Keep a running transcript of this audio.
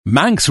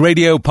Manx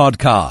Radio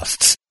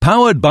Podcasts,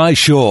 powered by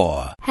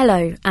Shaw.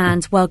 Hello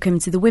and welcome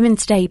to the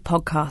Women's Day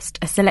podcast,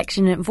 a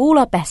selection of all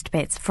our best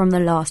bits from the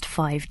last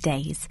 5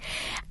 days.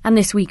 And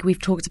this week we've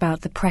talked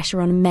about the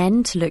pressure on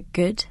men to look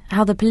good,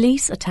 how the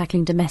police are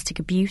tackling domestic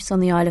abuse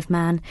on the Isle of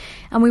Man,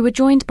 and we were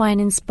joined by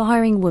an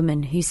inspiring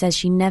woman who says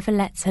she never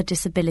lets her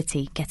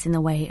disability get in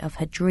the way of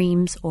her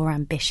dreams or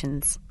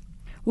ambitions.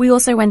 We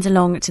also went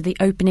along to the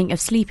opening of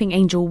Sleeping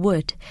Angel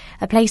Wood,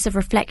 a place of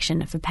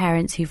reflection for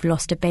parents who've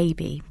lost a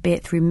baby, be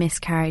it through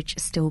miscarriage,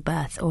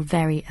 stillbirth or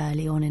very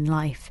early on in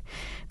life.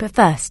 But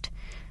first,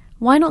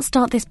 why not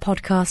start this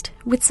podcast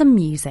with some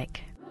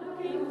music?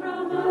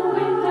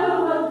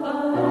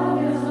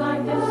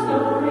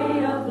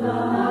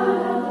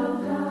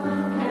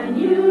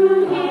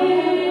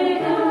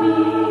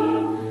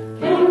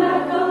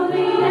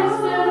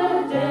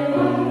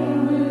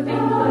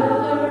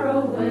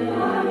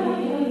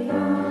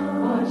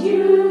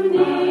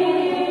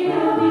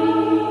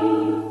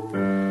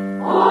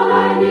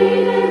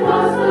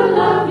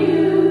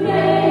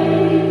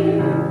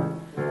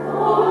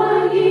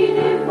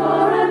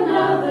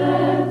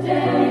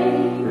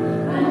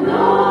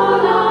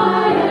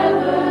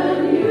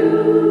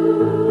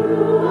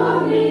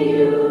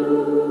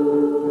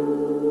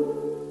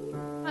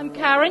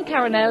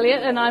 Karen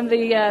Elliott, and I'm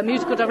the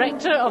musical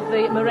director of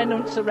the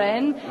Morenun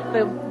Seren,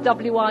 the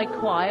WI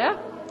Choir.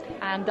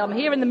 And I'm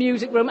here in the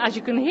music room, as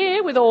you can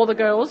hear, with all the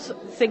girls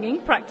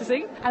singing,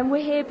 practicing. And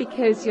we're here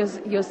because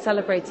you're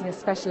celebrating a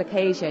special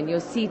occasion. Your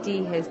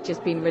CD has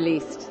just been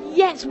released.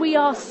 Yes, we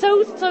are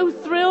so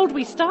thrilled.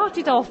 We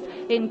started off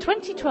in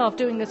 2012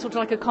 doing a sort of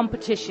like a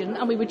competition,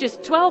 and we were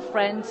just 12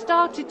 friends,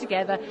 started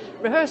together,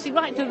 rehearsing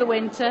right through the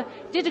winter,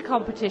 did a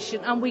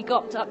competition, and we're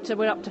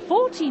up to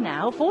 40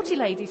 now, 40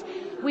 ladies.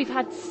 We've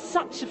had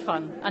such a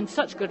fun and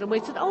such good, and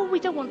we said, we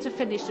don't want to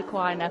finish the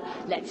choir now,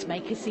 let's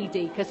make a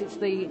CD, because it's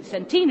the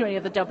centenary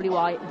of the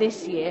WI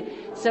this year.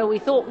 So we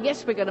thought,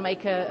 yes, we're going to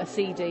make a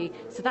CD.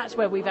 So that's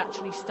where we've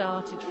actually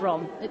started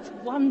from. It's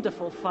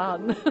wonderful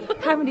fun.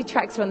 How many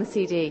tracks are on the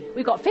CD?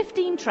 We've got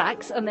 15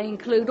 tracks, and they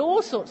include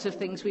all sorts of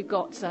things. We've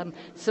got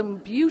some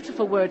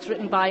beautiful words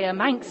written by a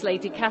Manx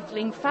lady,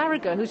 Kathleen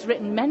Farragher, who's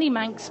written many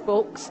Manx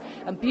books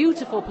and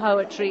beautiful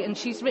poetry, and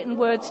she's written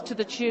words to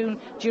the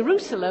tune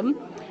Jerusalem.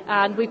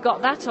 And we've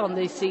got that on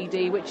the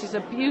CD, which is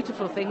a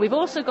beautiful thing. We've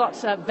also got,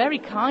 very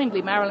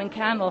kindly, Marilyn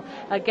Cannell,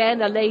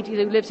 again, a lady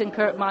who lives in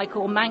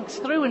Kirkmichael, Manx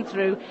through and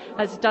through,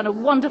 has done a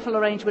wonderful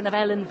arrangement of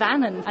Ellen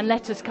Vannon and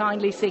let us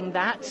kindly sing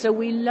that. So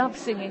we love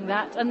singing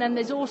that. And then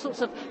there's all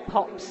sorts of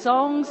pop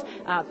songs,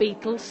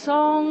 Beatles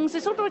songs.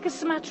 It's sort of like a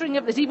smattering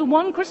of, there's even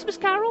one Christmas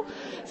carol.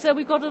 So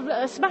we've got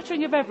a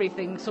smattering of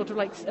everything, sort of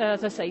like,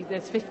 as I say,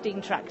 there's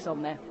 15 tracks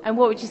on there. And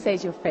what would you say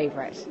is your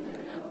favourite?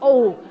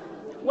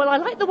 Well, I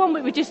like the one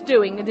we were just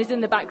doing, and is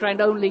in the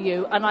background, Only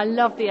You, and I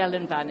love the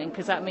Ellen Vannon,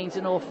 because that means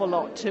an awful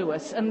lot to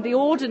us. And the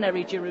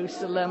Ordinary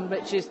Jerusalem,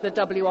 which is the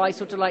WI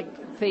sort of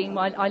like theme,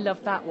 I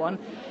love that one.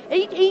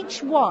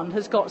 Each one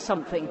has got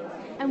something.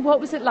 And what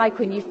was it like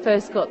when you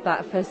first got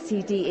that first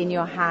CD in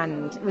your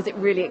hand? Was it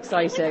really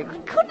exciting? I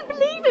couldn't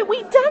believe it.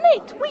 We'd done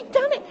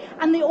it.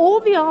 And all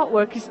the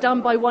artwork is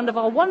done by one of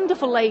our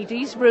wonderful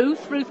ladies,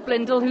 Ruth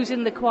Blindle, who's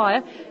in the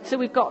choir. So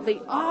we've got the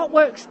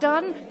artworks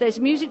done. There's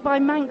music by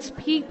Manx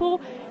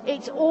people.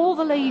 It's all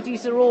the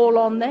ladies are all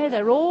on there.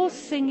 They're all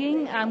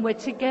singing, and we're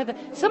together.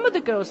 Some of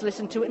the girls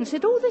listened to it and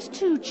said, there's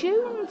 2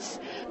 tunes,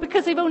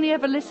 because they've only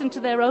ever listened to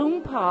their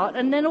own part.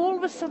 And then all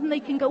of a sudden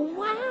they can go,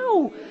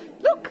 wow,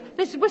 look,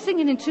 we're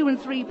singing in 2 and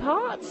 3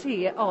 parts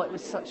here. Oh, it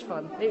was such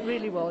fun. It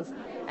really was.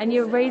 And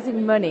you're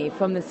raising money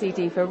from the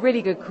CD for a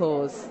really good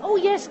cause. Oh,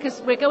 yes,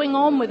 because we're going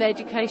on with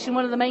education.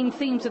 One of the main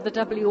themes of the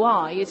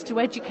WI is to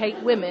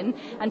educate women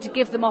and to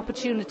give them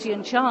opportunity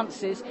and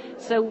chances.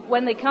 So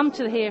when they come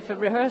to here for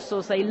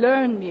rehearsals, they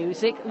learn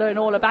music, learn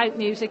all about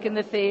music and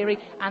the theory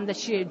and the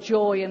sheer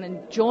joy and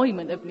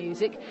enjoyment of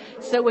music.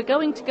 So we're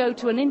going to go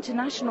to an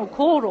international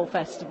choral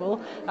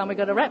festival, and we're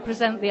going to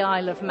represent the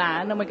Isle of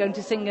Man, and we're going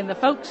to sing in the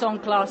folk song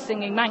class,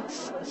 singing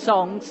Manx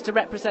songs to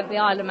represent the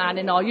Isle of Man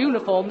in our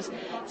uniforms.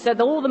 So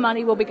all the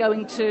money will be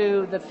going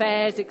to the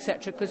fairs,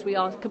 etc., because we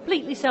are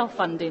completely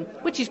self-funding,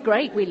 which is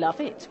great. We love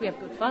it. We have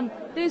good fun.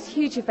 Those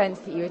huge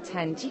events that you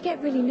attend, do you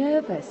get really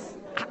nervous?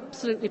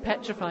 Absolutely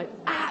petrified.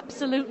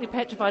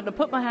 I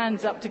put my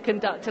hands up to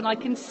conduct, and I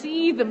can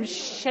see them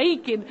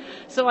shaking.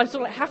 So I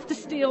sort of have to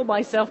steel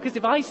myself, because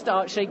if I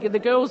start shaking, the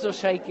girls are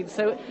shaking.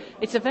 So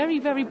it's a very,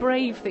 very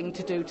brave thing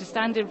to do, to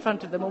stand in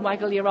front of them and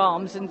waggle your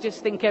arms and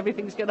just think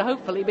everything's going to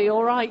hopefully be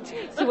all right.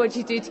 So what do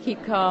you do to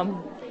keep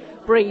calm?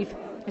 Breathe.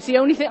 It's the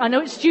only thing. I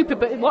know it's stupid,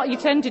 but what you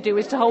tend to do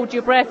is to hold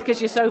your breath because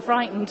you're so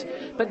frightened.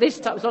 But this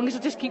time, as long as I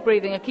just keep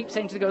breathing, I keep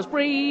saying to the girls,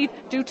 breathe,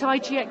 do Tai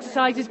Chi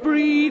exercises,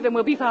 breathe, and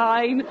we'll be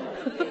fine.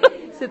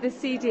 So the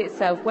CD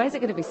itself, where's it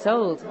going to be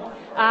sold?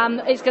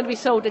 It's going to be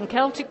sold in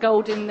Celtic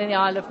Gold in the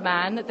Isle of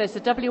Man. There's a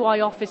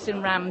WI office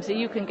in Ramsey.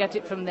 You can get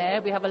it from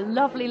there. We have a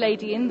lovely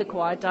lady in the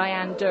choir,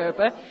 Diane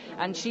Derber,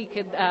 and she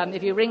can,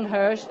 if you ring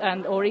her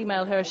or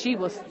email her, she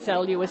will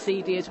sell you a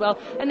CD as well.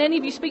 And then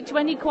if you speak to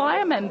any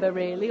choir member,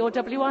 really, or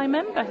WI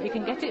member, you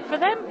can get it for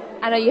them.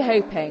 And are you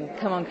hoping,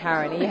 come on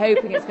Karen, are you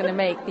hoping it's going to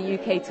make the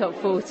UK Top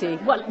 40?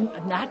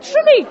 Well,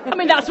 naturally. I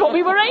mean, that's what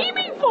we were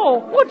aiming for.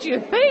 What do you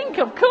think?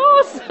 Of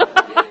course.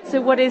 So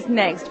what is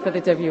next for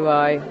the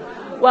WI?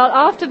 Well,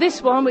 after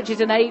this one, which is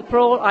in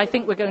April, I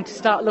think we're going to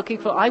start looking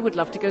for. I would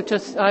love to go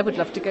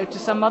to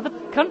some other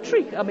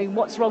country. I mean,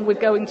 what's wrong with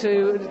going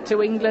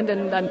to England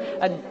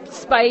and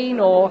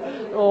Spain or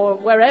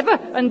wherever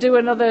and do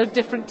another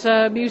different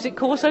music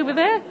course over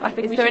there? I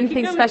think. Is there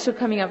anything special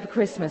coming up for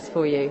Christmas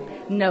for you?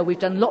 No, we've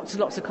done lots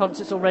and lots of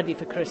concerts already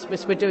for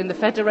Christmas. We're doing the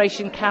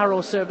Federation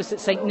Carol service at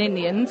St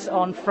Ninian's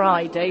on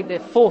Friday, the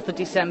 4th of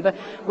December.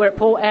 We're at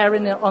Port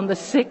Erin on the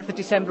 6th of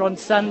December on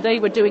Sunday.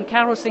 We're doing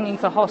carol singing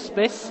for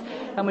hospice.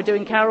 And we're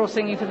doing carol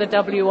singing for the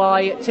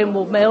WI at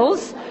Tynwald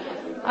Mills.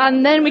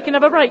 And then we can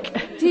have a break.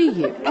 Do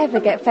you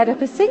ever get fed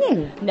up of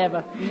singing?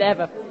 Never,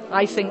 never.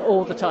 I sing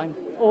all the time,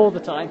 all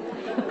the time.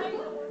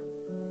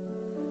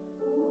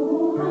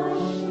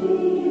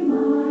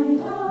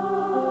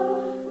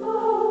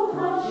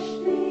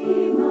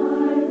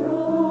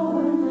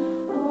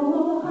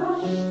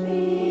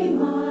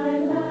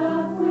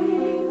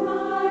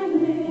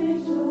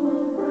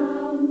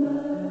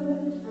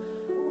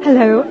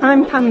 Hello,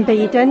 I'm Pam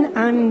Beeden.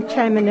 I'm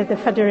Chairman of the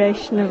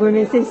Federation of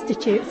Women's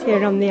Institutes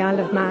here on the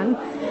Isle of Man.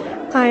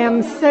 I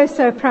am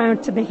so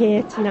proud to be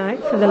here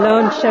tonight for the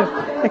launch of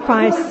the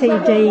choir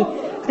CD.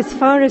 As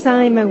far as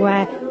I'm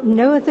aware,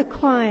 no other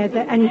choir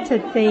that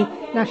entered the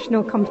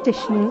national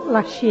competition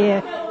last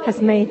year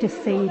has made a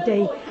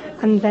CD,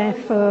 and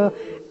therefore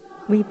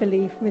we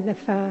believe we're the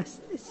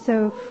first.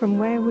 So from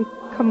where we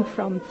come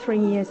from 3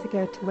 years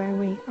ago to where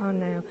we are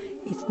now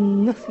is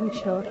nothing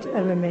short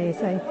of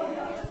amazing.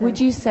 Would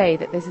you say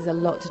that this is a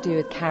lot to do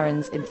with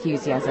Karen's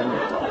enthusiasm?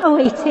 Oh,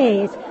 it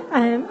is.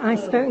 I've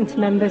spoken to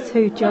members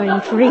who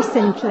joined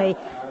recently,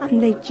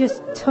 and they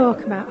just talk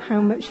about how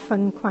much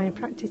fun choir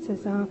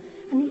practices are,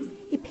 and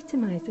it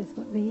epitomises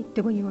what the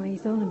WI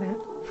is all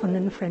about, fun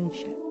and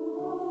friendship.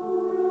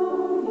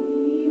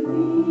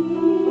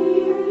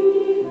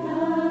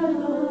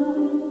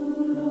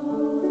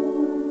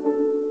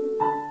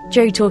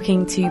 Jo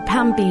talking to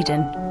Pam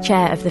Beeden,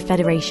 Chair of the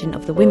Federation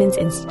of the Women's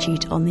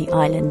Institute on the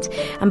island.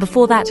 And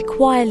before that,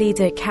 choir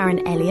leader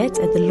Karen Elliott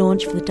at the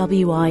launch for the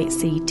WI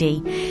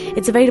CD.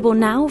 It's available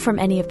now from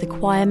any of the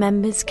choir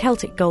members,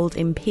 Celtic Gold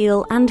in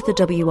Peel and the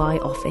WI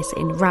office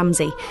in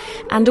Ramsey.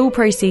 And all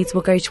proceeds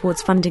will go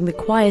towards funding the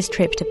choir's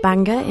trip to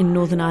Bangor in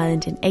Northern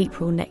Ireland in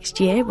April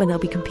next year, when they'll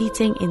be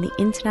competing in the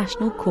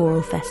International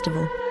Choral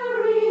Festival.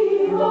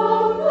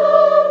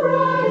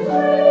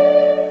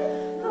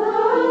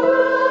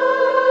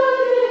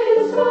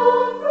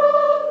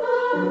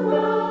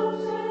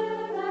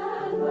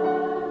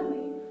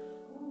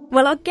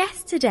 Well, our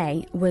guest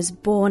today was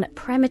born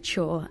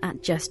premature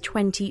at just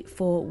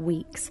 24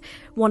 weeks.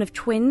 One of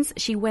twins,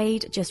 she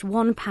weighed just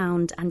 1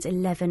 pound and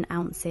 11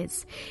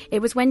 ounces.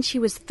 It was when she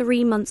was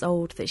 3 months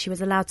old that she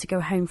was allowed to go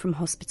home from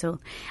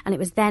hospital, and it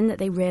was then that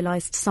they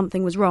realised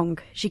something was wrong.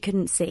 She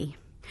couldn't see.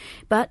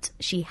 But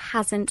she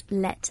hasn't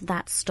let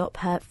that stop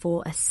her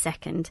for a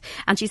second.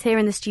 And she's here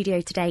in the studio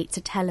today to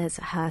tell us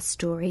her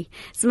story.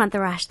 Samantha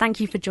Ash,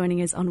 thank you for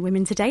joining us on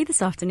Women Today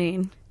this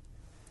afternoon.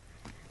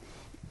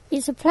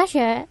 It's a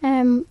pleasure.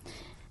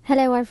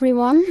 Hello,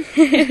 everyone.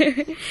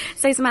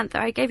 So, Samantha,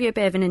 I gave you a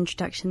bit of an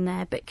introduction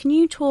there, but can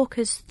you talk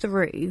us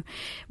through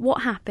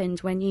what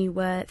happened when you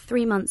were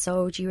 3 months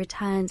old, you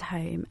returned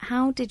home?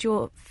 How did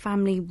your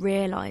family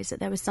realise that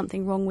there was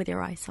something wrong with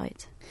your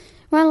eyesight?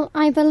 Well,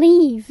 I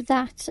believe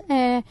that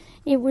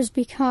it was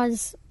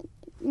because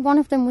one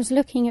of them was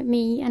looking at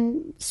me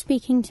and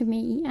speaking to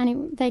me,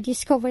 and they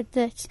discovered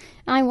that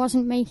I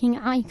wasn't making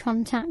eye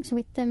contact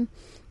with them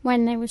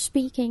when they were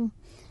speaking.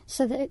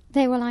 So that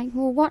they were like,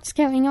 well, what's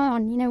going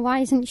on? You know,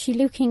 why isn't she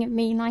looking at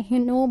me like a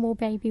normal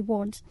baby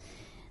would?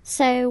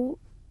 So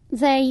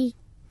they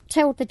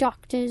told the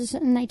doctors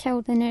and they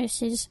told the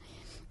nurses,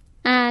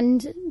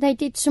 and they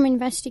did some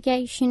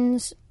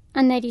investigations,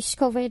 and they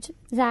discovered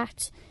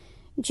that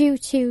due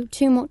to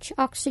too much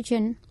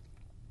oxygen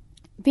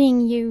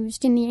being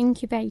used in the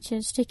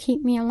incubators to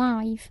keep me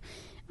alive,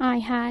 I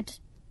had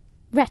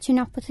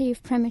retinopathy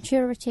of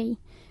prematurity,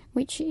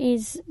 which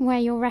is where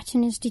your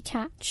retinas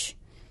detach.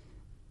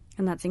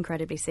 And that's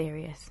incredibly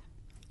serious.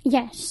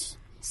 Yes.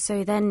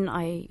 So then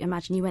I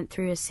imagine you went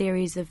through a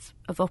series of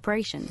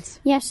operations.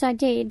 Yes, I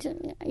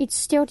did. It's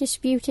still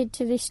disputed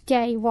to this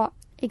day what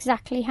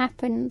exactly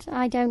happened.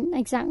 I don't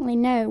exactly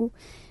know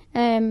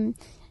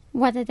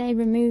whether they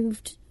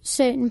removed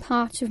certain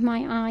parts of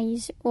my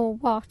eyes or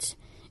what,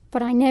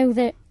 but I know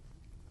that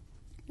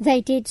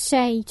they did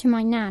say to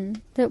my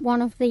nan that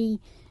one of the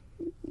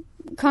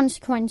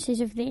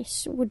consequences of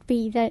this would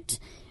be that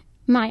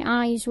my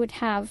eyes would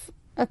have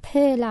a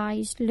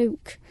pearlised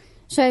look,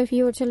 So if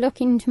you were to look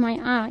into my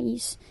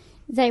eyes,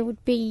 they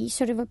would be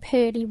sort of a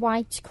pearly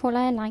white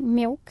colour, like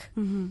milk,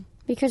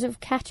 because of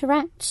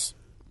cataracts.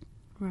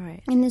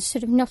 Right. And there's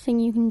sort of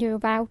nothing you can do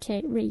about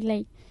it,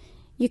 really.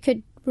 You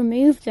could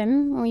remove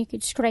them, or you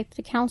could scrape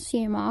the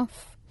calcium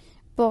off,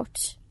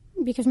 but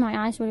because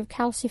my eyes would have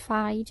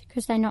calcified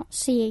because they're not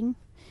seeing,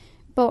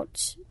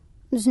 but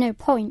there's no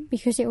point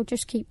because it will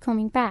just keep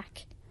coming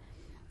back.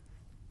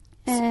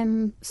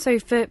 So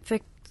for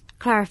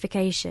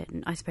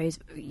clarification, I suppose,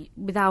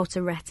 without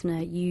a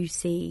retina, you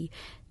see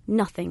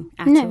nothing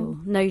at all.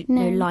 No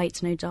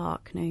light, no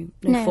dark, no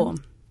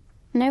form.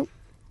 No.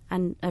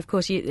 And of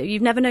course,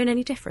 you've never known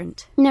any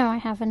different. No, I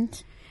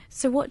haven't.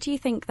 So what do you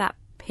think that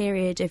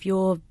period of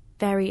your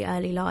very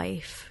early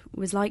life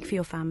was like for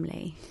your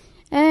family?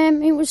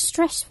 It was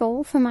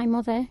stressful for my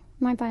mother,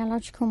 my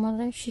biological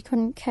mother. She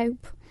couldn't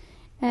cope.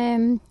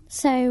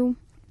 So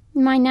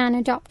my nan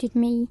adopted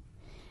me,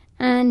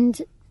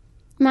 and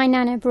my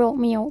nana brought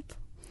me up,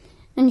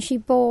 and she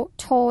bought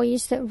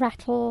toys that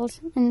rattled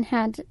and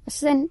had a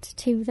scent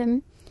to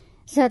them,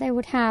 so they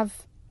would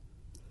have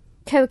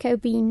cocoa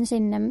beans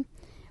in them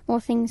or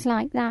things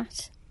like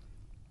that.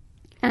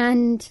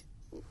 And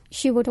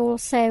she would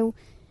also,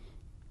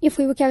 if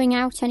we were going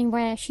out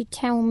anywhere, she'd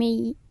tell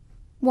me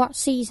what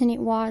season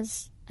it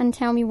was and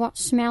tell me what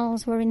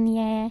smells were in the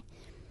air,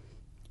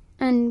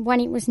 and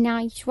when it was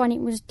night, when it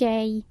was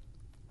day.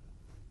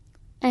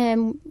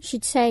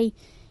 She'd say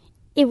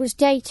it was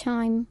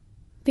daytime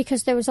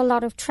because there was a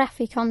lot of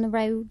traffic on the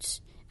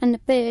roads and the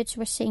birds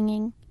were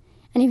singing,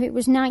 and if it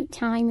was night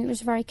time it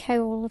was very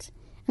cold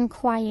and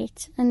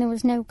quiet and there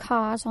was no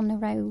cars on the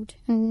road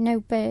and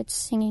no birds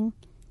singing.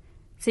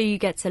 So you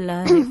get to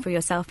learn it for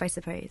yourself, I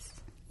suppose.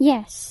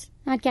 Yes,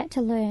 I'd get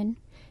to learn.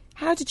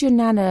 How did your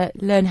nana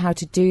learn how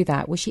to do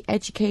that? Was she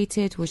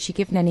educated? Was she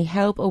given any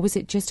help? Or was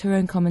it just her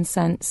own common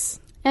sense?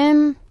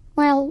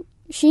 Well,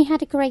 she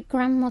had a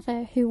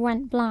great-grandmother who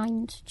went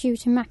blind due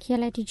to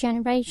macular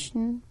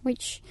degeneration,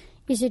 which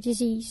is a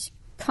disease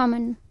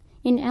common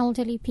in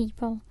elderly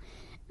people.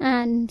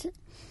 And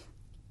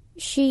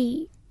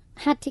she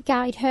had to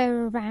guide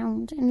her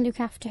around and look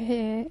after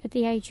her at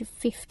the age of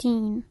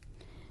 15.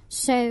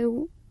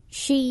 So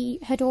she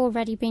had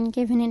already been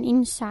given an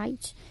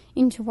insight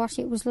into what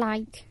it was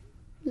like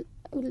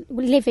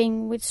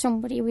living with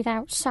somebody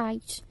without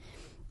sight.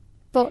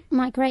 But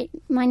my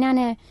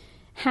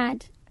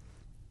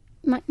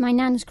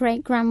nan's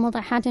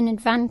great-grandmother had an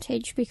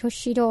advantage because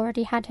she'd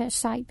already had her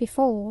sight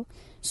before,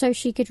 so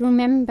she could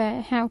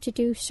remember how to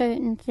do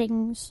certain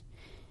things.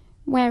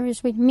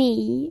 Whereas with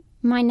me,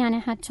 my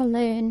nana had to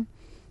learn,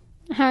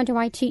 how do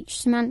I teach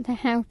Samantha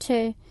how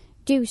to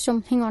do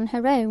something on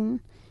her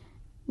own?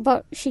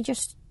 But she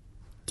just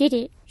did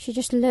it. She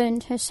just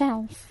learned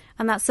herself.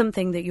 And that's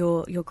something that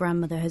your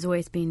grandmother has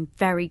always been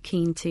very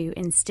keen to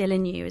instill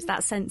in you, is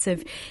that sense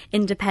of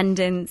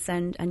independence,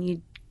 and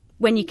you,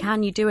 when you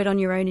can, you do it on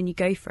your own and you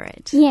go for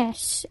it.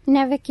 Yes,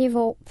 never give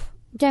up.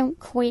 Don't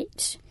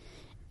quit.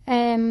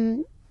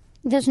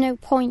 There's no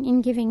point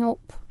in giving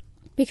up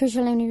because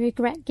you'll only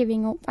regret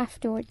giving up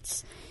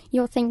afterwards.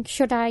 You'll think,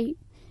 could I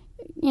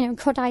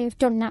have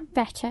done that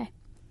better?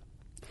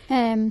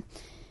 My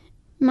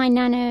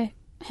nana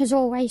has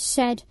always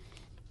said,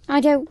 I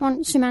don't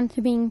want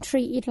Samantha being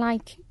treated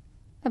like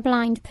a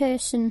blind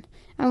person.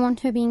 I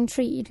want her being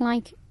treated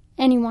like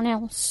anyone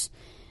else.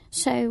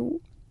 So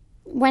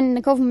when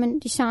the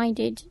government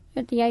decided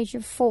at the age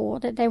of 4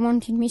 that they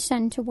wanted me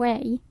sent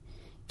away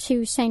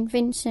to St.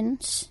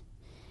 Vincent's,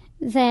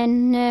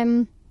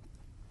 then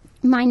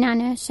my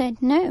nana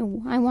said,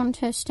 no, I want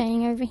her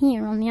staying over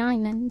here on the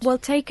island. Well,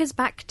 take us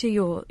back to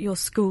your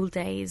school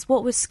days.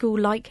 What was school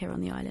like here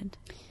on the island?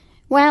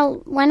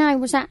 Well, when I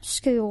was at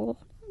school,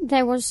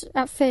 there was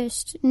at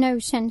first no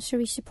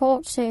sensory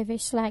support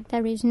service like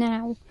there is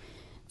now.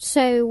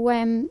 So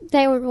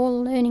they were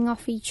all learning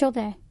off each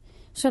other.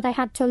 So they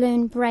had to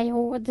learn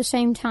Braille at the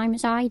same time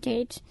as I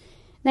did.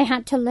 They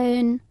had to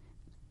learn,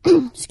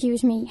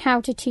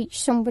 how to teach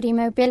somebody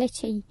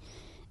mobility.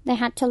 They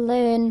had to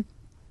learn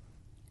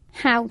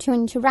how to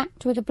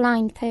interact with a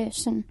blind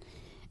person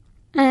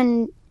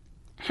and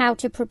how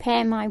to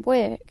prepare my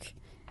work.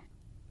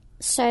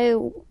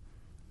 So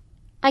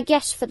I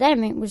guess for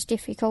them it was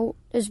difficult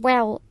as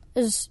well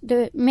as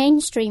the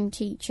mainstream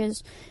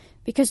teachers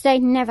because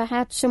they'd never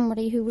had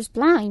somebody who was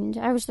blind.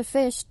 I was the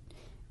first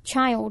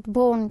child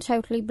born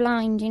totally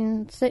blind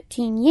in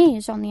 13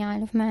 years on the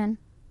Isle of Man.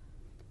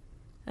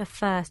 A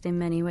first in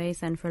many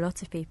ways then for a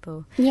lot of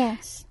people.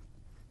 Yes.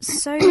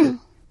 So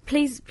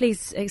please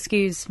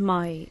excuse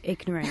my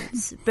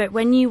ignorance, but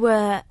when you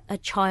were a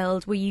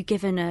child, were you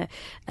given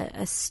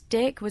a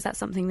stick? Was that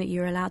something that you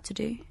were allowed to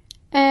do?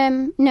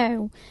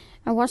 No.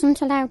 I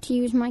wasn't allowed to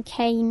use my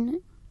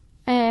cane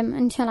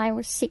until I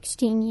was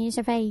 16 years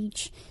of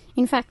age.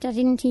 In fact, I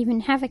didn't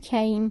even have a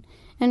cane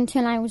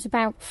until I was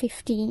about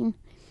 15,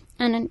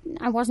 and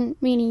I wasn't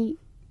really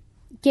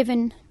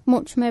given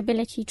much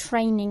mobility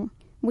training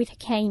with a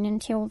cane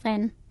until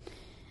then,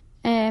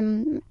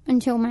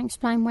 until Manx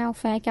Blind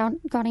Welfare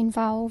got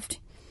involved.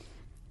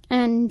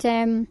 And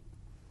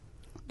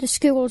the the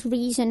school's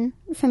reason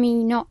for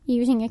me not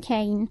using a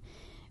cane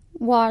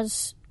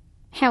was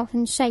health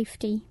and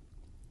safety.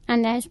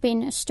 And there's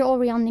been a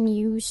story on the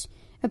news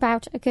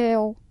about a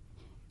girl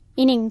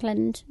in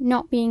England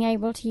not being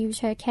able to use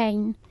her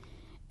cane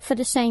for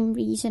the same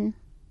reason.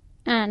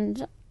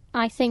 And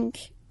I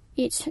think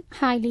it's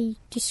highly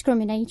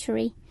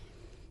discriminatory,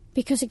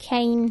 because a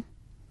cane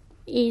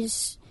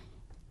is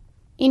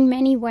in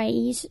many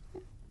ways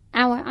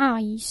our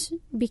eyes,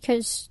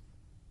 because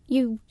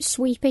you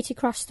sweep it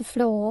across the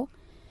floor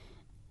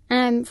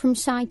from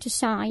side to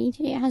side.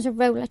 It has a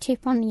roller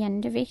tip on the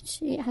end of it.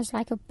 It has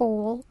like a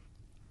ball,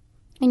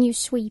 and you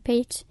sweep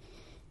it,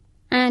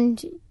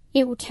 and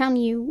it will tell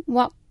you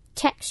what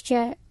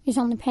texture is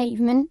on the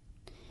pavement,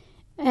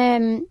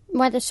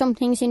 whether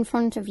something's in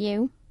front of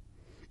you.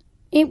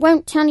 It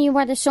won't tell you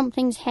whether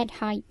something's head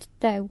height,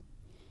 though.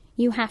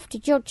 You have to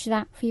judge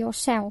that for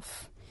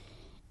yourself.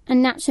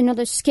 And that's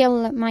another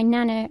skill that my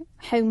nana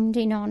homed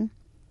in on,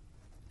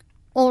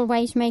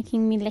 always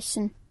making me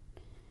listen.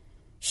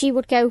 She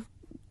would go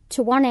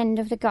to one end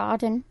of the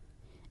garden,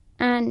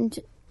 and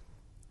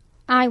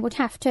I would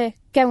have to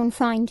go and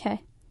find her.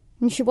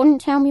 And she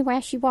wouldn't tell me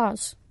where she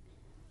was.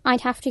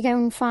 I'd have to go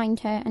and find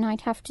her, and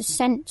I'd have to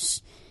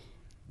sense,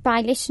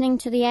 by listening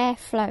to the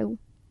airflow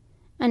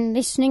and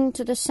listening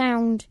to the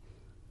sound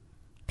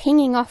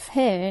pinging off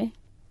her,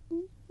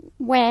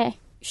 where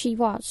she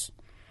was.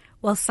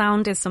 Well,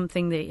 sound is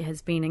something that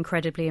has been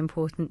incredibly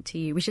important to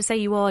you. We should say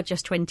you are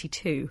just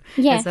 22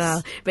 yes. as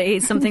well, but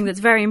it's something that's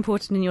very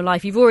important in your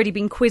life. You've already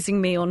been quizzing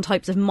me on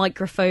types of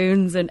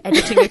microphones and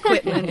editing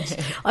equipment.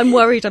 I'm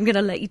worried I'm going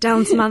to let you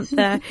down,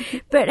 Samantha.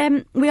 But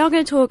we are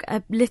going to talk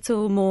a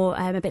little more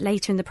a bit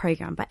later in the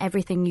programme about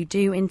everything you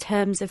do in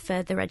terms of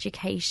further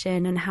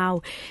education, and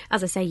how,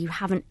 as I say, you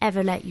haven't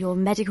ever let your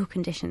medical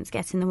conditions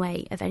get in the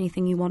way of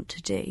anything you want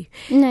to do.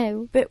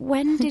 No. But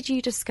when did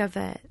you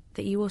discover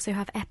that you also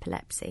have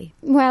epilepsy?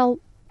 Well,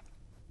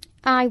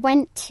 I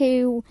went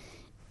to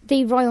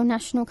the Royal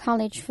National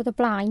College for the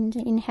Blind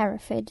in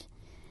Hereford,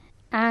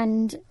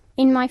 and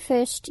in my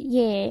first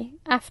year,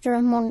 after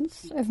a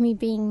month of me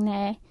being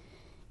there,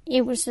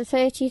 it was the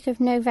 30th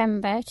of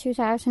November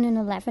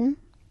 2011,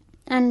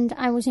 and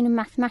I was in a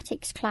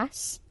mathematics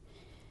class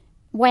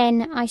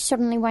when I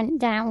suddenly went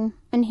down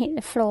and hit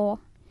the floor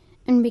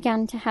and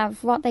began to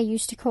have what they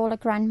used to call a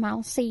grand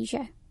mal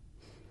seizure.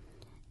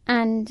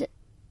 And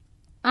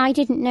I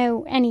didn't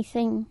know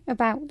anything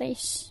about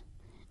this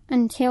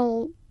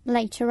until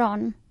later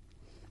on.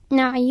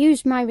 Now, I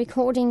used my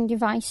recording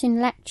device in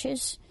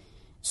lectures,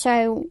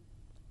 so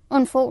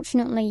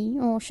unfortunately,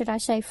 or should I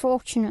say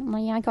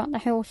fortunately, I got the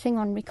whole thing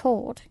on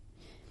record.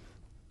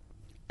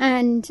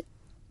 And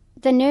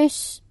the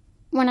nurse,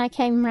 when I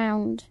came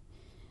round,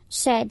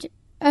 said,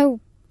 "Oh,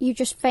 you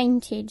just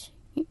fainted.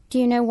 Do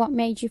you know what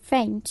made you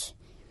faint?"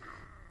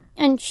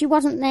 And she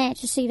wasn't there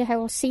to see the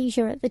whole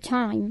seizure at the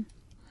time.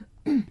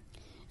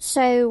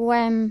 So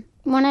when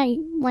I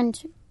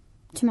went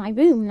to my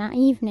room that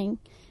evening,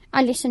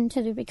 I listened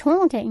to the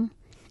recording,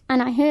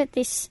 and I heard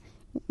this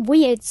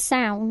weird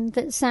sound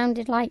that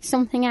sounded like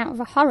something out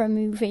of a horror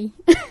movie.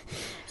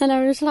 And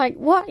I was like,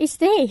 what is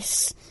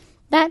this?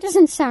 That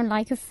doesn't sound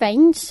like a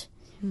faint,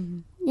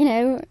 you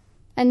know.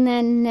 And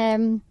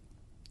then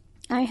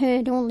I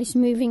heard all this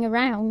moving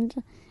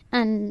around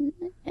and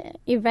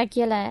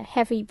irregular,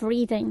 heavy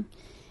breathing,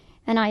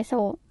 and I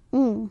thought,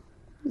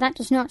 that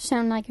does not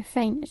sound like a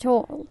faint at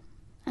all.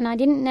 And I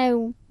didn't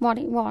know what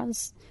it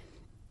was.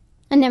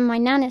 And then my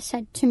nana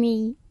said to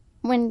me,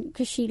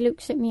 because she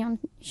looked at me on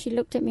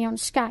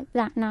Skype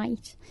that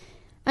night,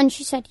 and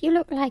she said, "You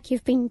look like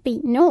you've been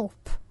beaten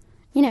up.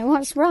 You know,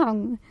 what's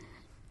wrong?"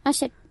 I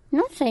said,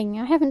 "Nothing.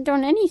 I haven't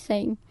done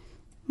anything."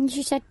 And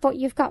she said, "But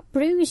you've got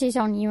bruises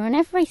on you and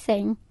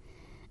everything."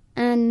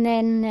 And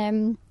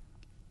then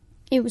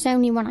it was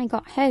only when I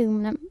got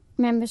home that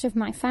members of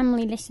my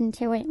family listened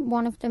to it.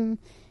 One of them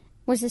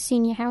was a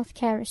senior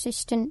healthcare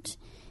assistant,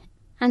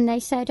 and they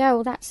said,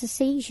 "Oh, that's a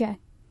seizure."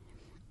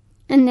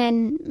 And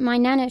then my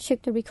nana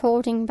took the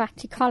recording back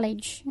to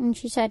college, and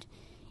she said,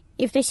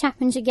 "If this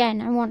happens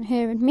again, I want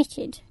her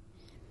admitted."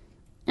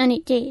 And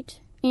it did.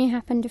 It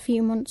happened a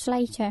few months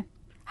later.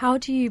 How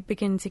do you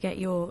begin to get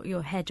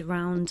your head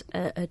around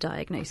a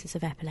diagnosis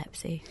of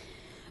epilepsy?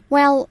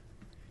 Well,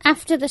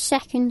 after the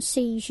second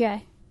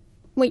seizure,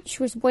 which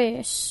was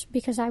worse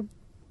because I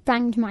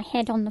banged my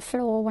head on the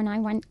floor when I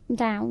went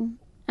down,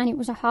 and it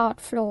was a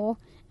hard floor.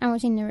 I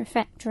was in the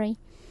refectory.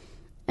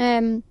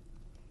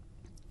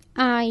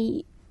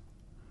 I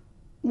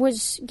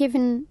was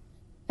given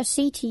a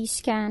CT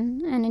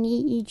scan and an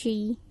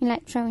EEG,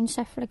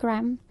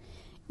 electroencephalogram,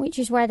 which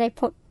is where they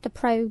put the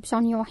probes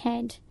on your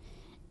head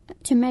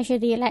to measure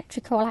the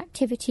electrical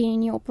activity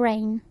in your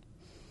brain.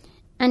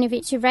 And if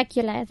it's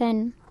irregular,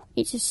 then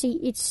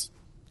it's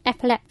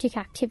epileptic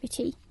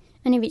activity.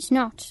 And if it's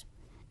not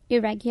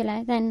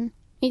irregular, then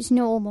it's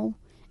normal.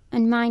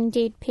 And mine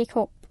did pick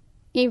up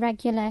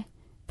irregular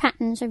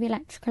patterns of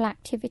electrical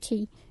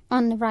activity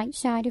on the right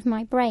side of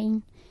my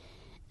brain.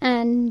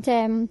 And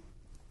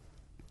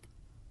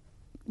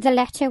the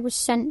letter was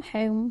sent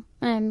home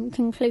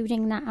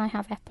concluding that I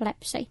have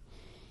epilepsy.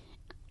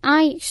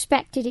 I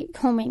expected it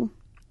coming.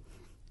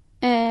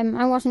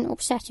 I wasn't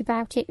upset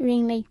about it,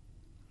 really.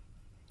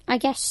 I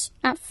guess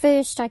at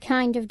first I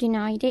kind of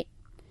denied it,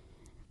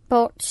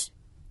 but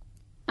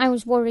I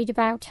was worried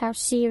about how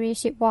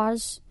serious it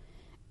was.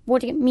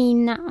 Would it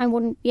mean that I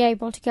wouldn't be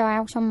able to go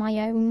out on my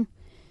own,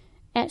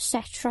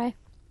 etc.?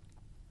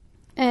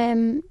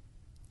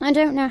 I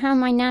don't know how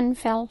my nan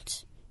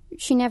felt.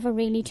 She never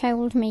really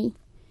told me.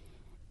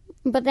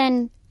 But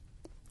then,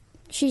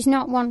 she's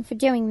not one for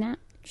doing that.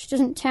 She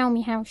doesn't tell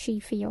me how she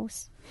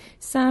feels.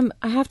 Sam,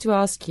 I have to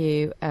ask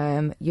you,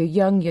 you're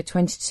young, you're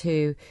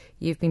 22,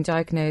 you've been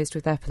diagnosed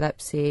with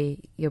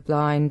epilepsy, you're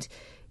blind.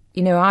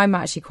 You know, I'm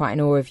actually quite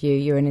in awe of you.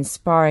 You're an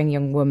inspiring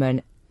young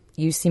woman.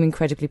 You seem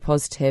incredibly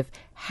positive.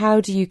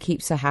 How do you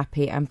keep so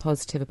happy and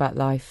positive about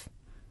life?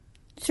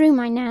 Through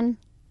my nan.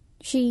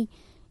 She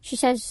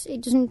says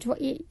it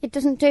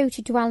doesn't do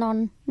to dwell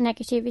on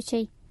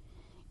negativity.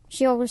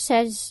 She always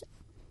says,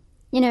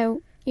 you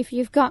know, if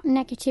you've got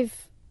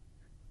negative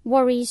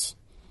worries,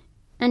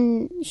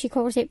 and she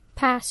calls it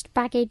past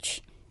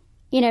baggage,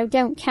 you know,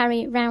 don't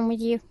carry it round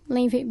with you.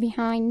 Leave it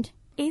behind.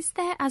 Is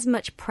there as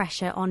much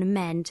pressure on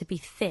men to be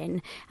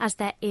thin as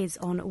there is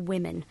on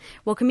women?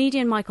 Well,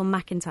 comedian Michael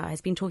McIntyre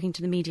has been talking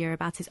to the media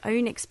about his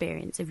own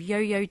experience of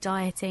yo-yo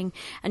dieting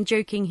and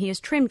joking he has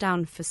trimmed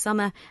down for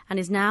summer and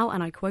is now,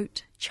 and I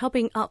quote,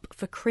 chubbing up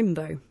for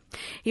Crimbo.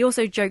 He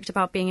also joked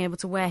about being able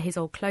to wear his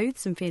old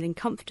clothes and feeling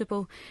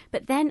comfortable,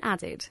 but then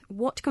added,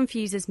 what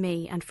confuses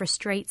me and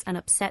frustrates and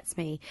upsets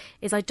me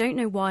is I don't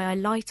know why I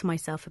lie to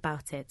myself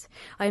about it.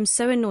 I am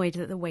so annoyed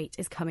that the weight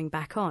is coming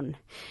back on.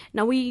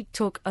 Now, we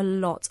talk a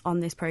lot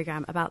on this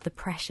programme about the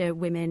pressure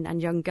women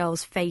and young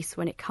girls face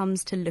when it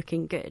comes to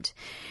looking good,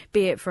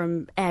 be it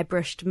from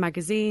airbrushed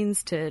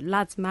magazines to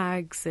lads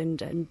mags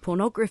and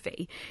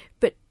pornography.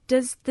 But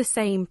does the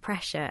same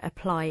pressure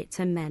apply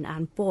to men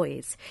and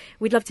boys?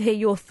 We'd love to hear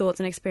your thoughts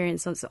and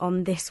experiences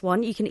on this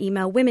one. You can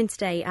email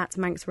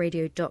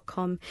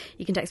womentoday@manxradio.com.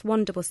 You can text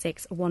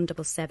 166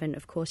 177.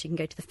 Of course, you can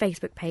go to the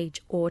Facebook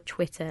page or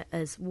Twitter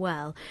as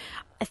well.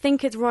 I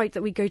think it's right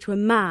that we go to a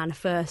man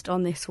first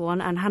on this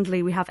one, and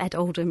handily we have Ed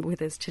Oldham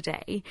with us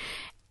today.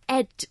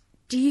 Ed,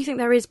 do you think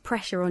there is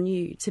pressure on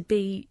you to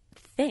be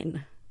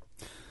thin?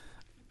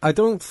 I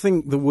don't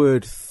think the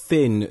word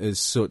thin as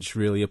such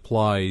really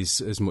applies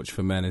as much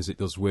for men as it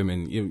does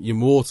women. You're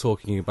more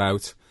talking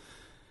about,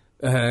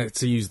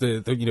 to use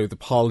the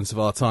parlance of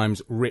our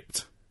times,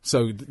 ripped.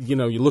 So, you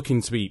know, you're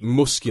looking to be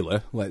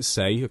muscular, let's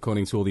say,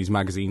 according to all these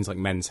magazines like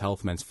Men's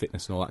Health, Men's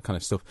Fitness and all that kind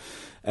of stuff.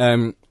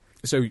 So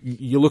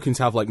you're looking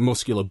to have like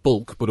muscular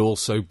bulk, but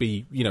also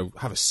be, you know,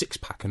 have a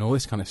six-pack and all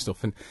this kind of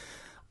stuff. And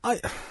I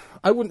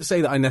wouldn't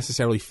say that I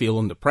necessarily feel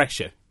under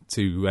pressure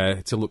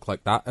to look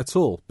like that at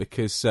all,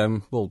 because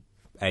well,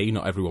 A,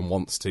 not everyone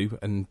wants to,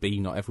 and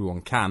B, not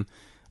everyone can,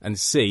 and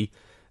C,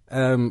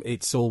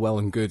 it's all well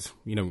and good,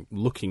 you know,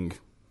 looking,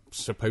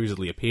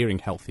 supposedly appearing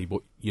healthy, but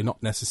you're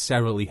not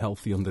necessarily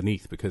healthy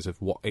underneath because of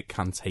what it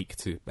can take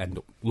to end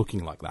up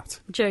looking like that.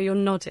 Joe, you're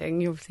nodding.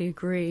 You obviously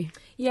agree.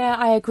 Yeah,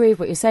 I agree with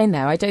what you're saying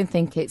there. I don't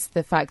think it's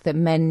the fact that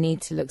men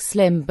need to look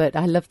slim, but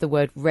I love the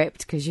word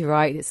ripped because you're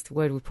right, it's the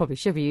word we probably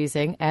should be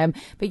using.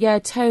 But yeah,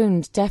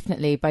 toned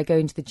definitely by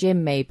going to the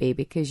gym maybe,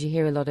 because you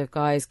hear a lot of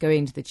guys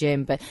going to the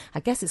gym, but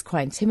I guess it's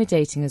quite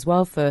intimidating as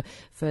well for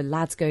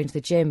lads going to the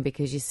gym,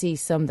 because you see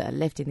some that are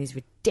lifting these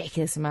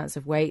ridiculous amounts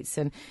of weights,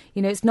 and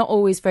you know, it's not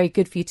always very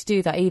good for you to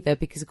do that either,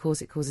 because of course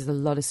it causes a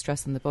lot of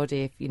stress on the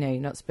body if, you know,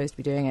 you're not supposed to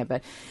be doing it.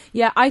 But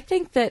yeah, I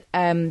think that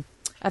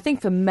I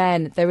think for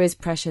men, there is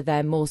pressure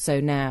there more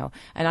so now.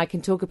 And I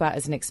can talk about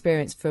as an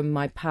experience from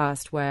my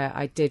past where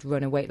I did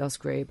run a weight loss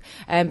group,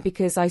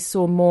 because I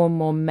saw more and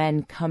more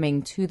men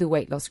coming to the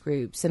weight loss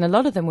groups. And a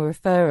lot of them were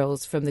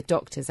referrals from the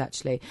doctors,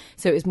 actually.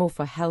 So it was more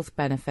for health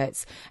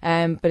benefits,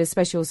 but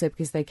especially also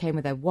because they came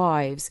with their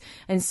wives.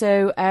 And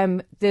so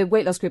the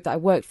weight loss group that I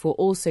worked for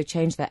also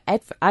changed their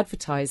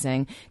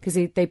advertising, because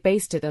they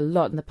based it a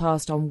lot in the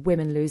past on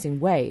women losing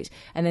weight.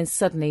 And then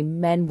suddenly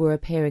men were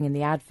appearing in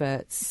the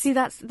adverts. See,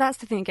 that's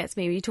the thing that gets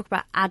me when you talk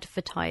about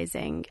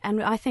advertising.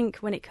 And I think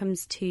when it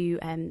comes to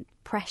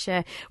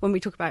pressure, when we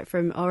talk about it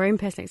from our own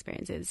personal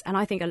experiences, and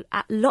I think a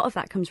lot of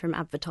that comes from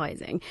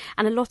advertising,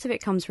 and a lot of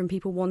it comes from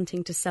people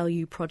wanting to sell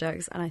you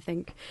products. And I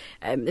think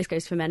this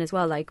goes for men as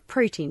well, like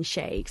protein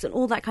shakes and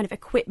all that kind of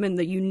equipment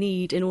that you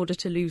need in order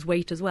to lose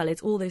weight as well.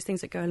 It's all those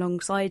things that go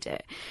alongside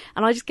it.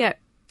 And I just get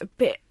a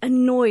bit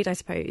annoyed, I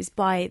suppose,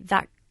 by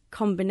that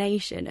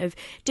combination of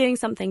doing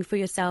something for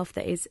yourself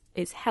that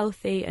is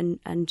healthy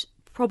and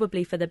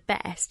probably for the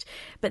best,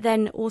 but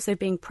then also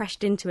being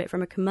pressured into it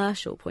from a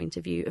commercial point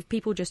of view of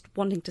people just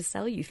wanting to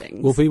sell you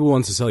things. Well, people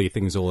want to sell you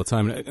things all the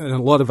time, and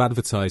a lot of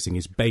advertising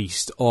is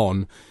based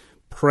on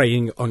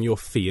preying on your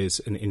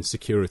fears and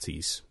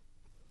insecurities.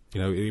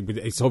 You know,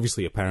 it's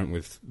obviously apparent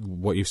with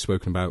what you've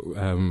spoken about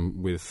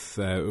with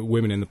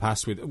women in the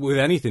past, with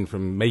anything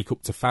from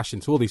makeup to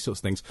fashion to all these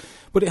sorts of things.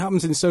 But it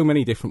happens in so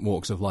many different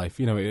walks of life.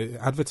 You know,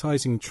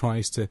 advertising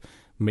tries to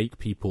make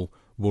people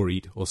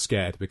worried or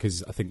scared,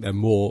 because I think they're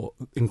more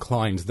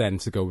inclined then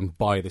to go and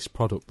buy this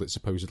product that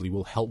supposedly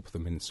will help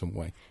them in some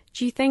way.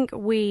 Do you think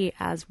we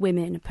as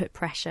women put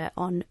pressure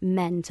on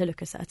men to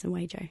look a certain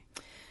way, Jo?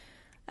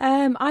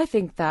 I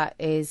think that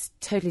is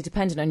totally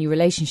dependent on your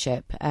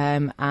relationship.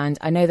 And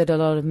I know that a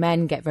lot of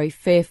men get very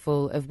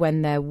fearful of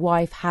when their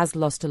wife has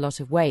lost a lot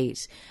of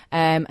weight.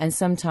 And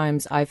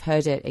sometimes I've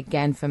heard it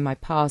again from my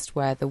past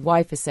where the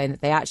wife is saying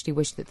that they actually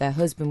wish that their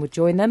husband would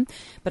join them.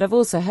 But I've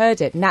also heard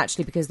it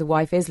naturally because the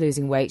wife is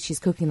losing weight. She's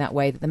cooking that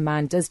way that the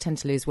man does tend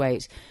to lose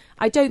weight.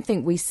 I don't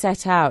think we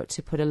set out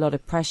to put a lot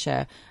of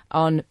pressure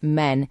on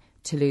men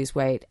to lose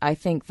weight. I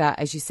think that,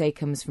 as you say,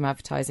 comes from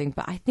advertising,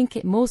 but I think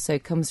it more so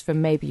comes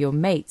from maybe your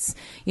mates,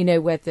 you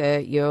know, whether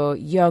you're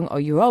young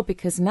or you're old,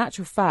 because in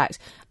actual fact,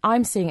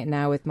 I'm seeing it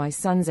now with my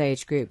son's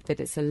age group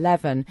that it's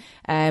 11.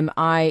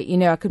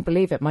 I couldn't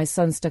believe it. My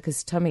son stuck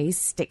his tummy, he's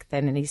stick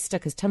thin, and he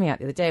stuck his tummy out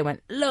the other day and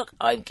went, look,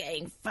 I'm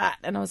getting fat.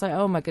 And I was like,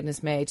 oh my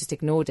goodness me, I just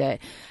ignored it.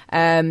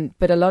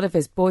 But a lot of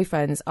his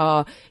boyfriends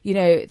are, you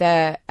know,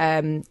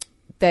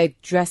 they're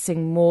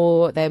dressing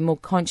more, they're more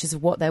conscious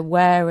of what they're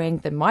wearing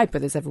than my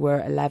brothers ever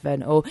were at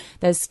 11, or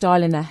they're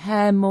styling their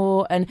hair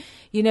more, and,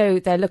 you know,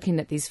 they're looking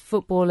at these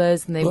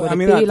footballers and they want to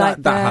be like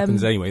them. That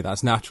happens anyway,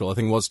 that's natural. I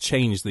think what's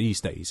changed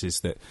these days is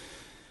that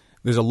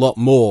there's a lot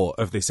more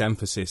of this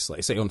emphasis,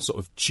 like say, on sort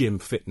of gym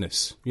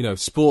fitness. You know,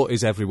 sport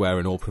is everywhere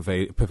and all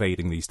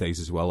pervading these days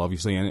as well,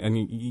 obviously,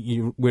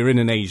 and we're in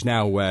an age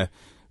now where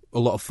a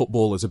lot of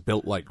footballers are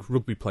built like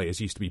rugby players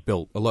used to be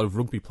built. A lot of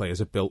rugby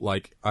players are built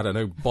like, I don't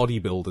know,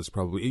 bodybuilders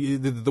probably.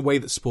 The way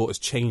that sport has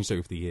changed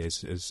over the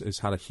years has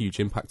had a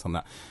huge impact on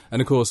that.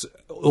 And of course,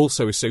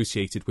 also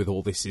associated with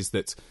all this is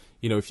that,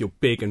 you know, if you're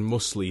big and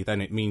muscly, then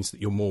it means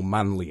that you're more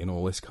manly and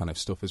all this kind of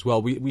stuff as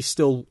well. We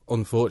still,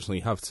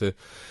 unfortunately, have to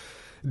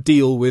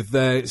deal with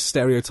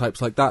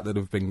stereotypes like that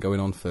have been going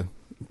on for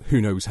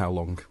who knows how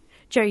long.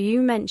 Jo,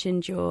 you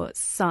mentioned your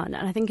son,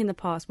 and I think in the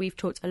past we've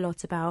talked a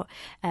lot about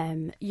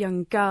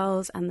young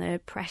girls and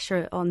the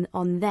pressure on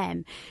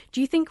them.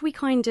 Do you think we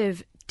kind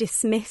of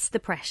dismiss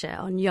the pressure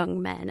on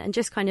young men and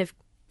just kind of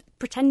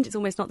pretend it's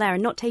almost not there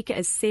and not take it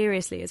as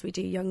seriously as we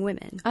do young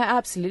women? I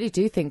absolutely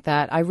do think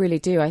that. I really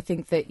do. I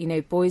think that, you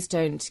know, boys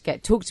don't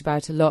get talked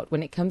about a lot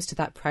when it comes to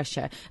that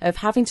pressure of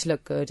having to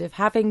look good, of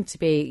having to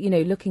be, you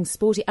know, looking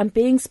sporty and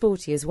being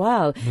sporty as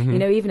well. Mm-hmm. You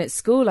know, even at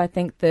school, I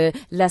think the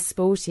less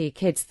sporty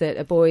kids that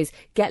are boys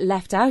get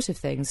left out of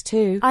things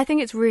too. I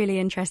think it's really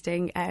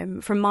interesting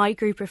from my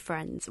group of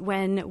friends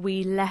when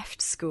we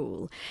left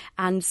school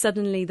and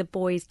suddenly the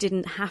boys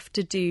didn't have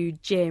to do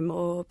gym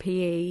or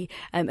PE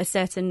a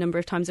certain number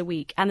of times a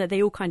week, and that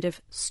they all kind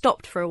of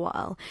stopped for a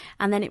while.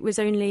 And then it was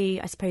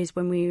only, I suppose,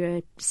 when we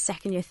were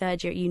second year,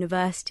 third year at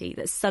university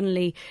that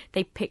suddenly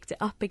they picked it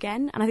up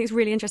again. And I think it's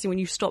really interesting when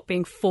you stop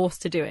being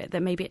forced to do it,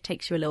 that maybe it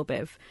takes you a little bit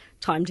of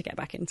time to get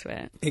back into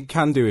it. It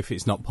can do if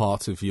it's not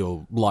part of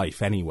your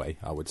life anyway,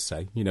 I would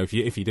say. You know, if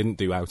you didn't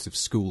do out of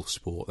school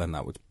sport, then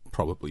that would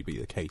probably be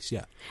the case,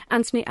 yeah.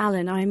 Anthony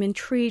Allen, I'm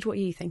intrigued what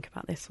you think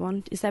about this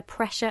one. Is there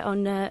pressure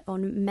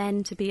on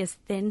men to be as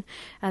thin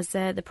as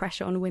the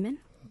pressure on women?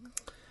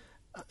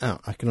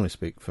 I can only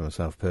speak for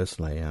myself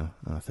personally.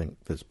 I think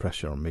there's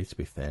pressure on me to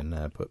be thin,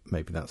 but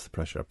maybe that's the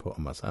pressure I put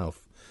on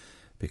myself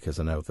because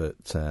I know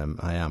that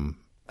I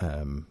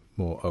am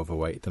more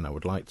overweight than I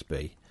would like to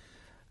be.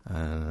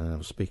 I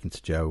was speaking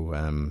to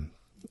Jo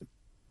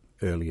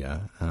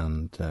earlier,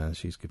 and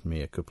she's given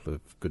me a couple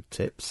of good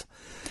tips.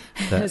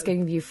 I was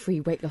giving you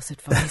free weight loss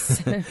advice.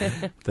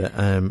 that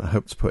I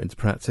hope to put into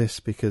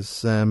practice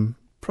because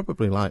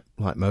probably like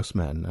most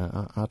men,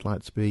 I'd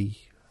like to be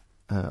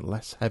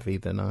less heavy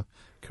than I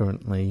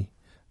currently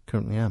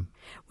am.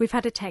 We've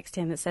had a text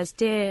in that says,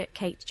 Dear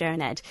Kate, Jo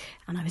and Ed,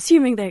 and I'm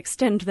assuming they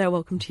extend their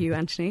welcome to you,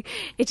 Anthony.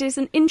 It is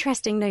an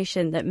interesting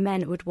notion that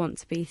men would want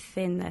to be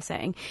thin, they're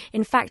saying.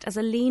 In fact, as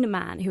a lean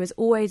man who has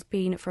always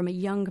been from a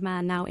young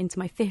man now into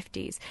my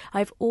 50s,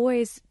 I've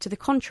always, to the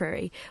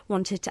contrary,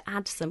 wanted to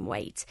add some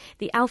weight.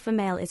 The alpha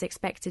male is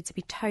expected to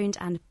be toned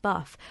and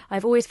buff.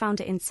 I've always found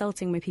it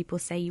insulting when people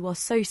say you are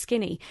so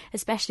skinny,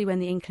 especially when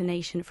the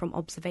inclination from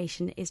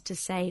observation is to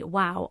say,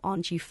 wow,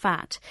 aren't you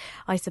fat?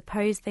 I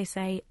suppose they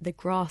say the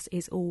grass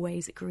is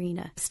always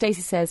greener.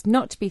 Stacey says,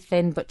 not to be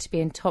thin, but to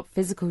be in top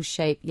physical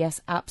shape. Yes,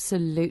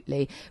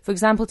 absolutely. For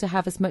example, to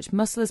have as much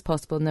muscle as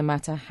possible, no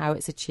matter how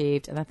it's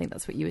achieved. And I think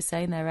that's what you were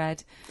saying there,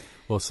 Ed.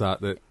 What's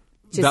that?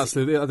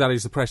 That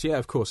is the pressure. Yeah,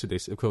 of course it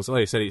is. Of course,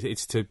 like I said,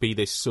 it's to be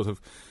this sort of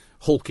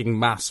hulking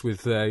mass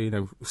with,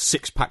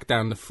 six-pack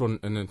down the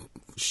front and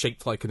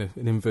shaped like an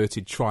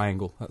inverted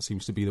triangle. That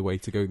seems to be the way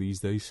to go these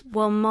days.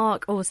 Well,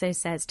 Mark also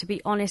says, to be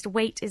honest,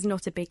 weight is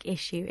not a big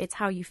issue. It's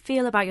how you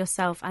feel about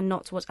yourself and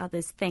not what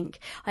others think.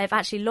 I have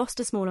actually lost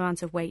a small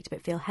amount of weight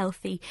but feel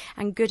healthy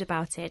and good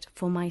about it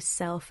for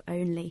myself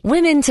only.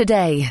 Women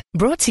Today,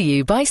 brought to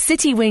you by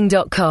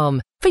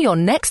citywing.com for your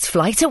next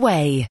flight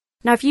away.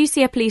 Now, if you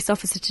see a police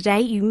officer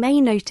today, you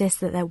may notice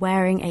that they're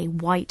wearing a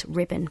white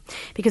ribbon,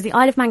 because the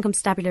Isle of Man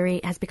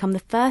Constabulary has become the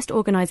first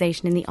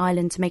organisation in the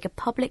island to make a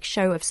public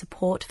show of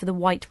support for the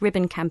White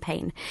Ribbon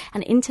campaign,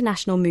 an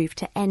international move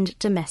to end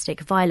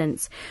domestic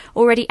violence.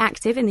 Already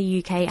active in the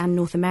UK and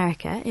North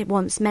America, it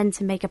wants men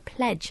to make a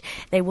pledge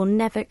they will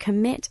never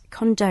commit,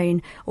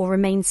 condone or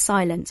remain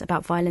silent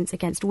about violence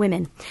against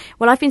women.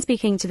 Well, I've been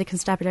speaking to the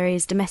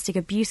Constabulary's domestic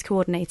abuse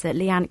coordinator,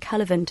 Leanne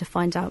Cullivan, to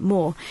find out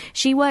more.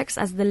 She works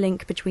as the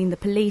link between the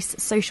police,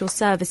 social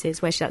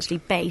services, where she's actually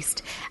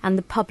based, and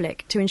the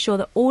public to ensure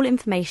that all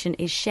information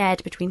is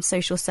shared between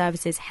social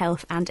services,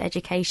 health and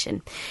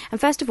education. And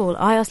first of all,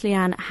 I asked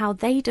Leanne how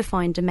they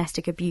define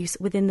domestic abuse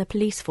within the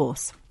police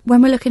force.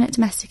 When we're looking at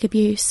domestic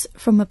abuse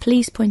from a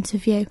police point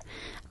of view,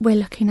 we're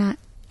looking at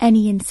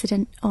any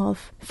incident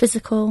of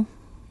physical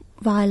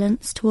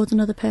violence towards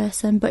another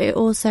person, but it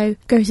also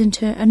goes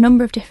into a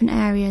number of different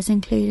areas,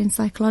 including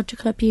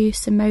psychological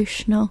abuse,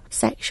 emotional,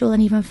 sexual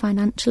and even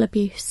financial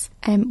abuse.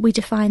 We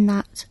define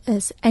that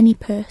as any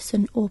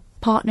person or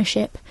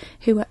partnership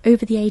who are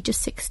over the age of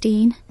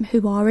 16,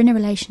 who are in a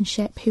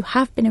relationship, who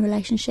have been in a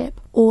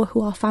relationship, or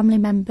who are family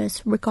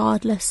members,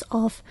 regardless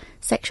of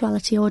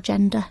sexuality or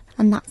gender.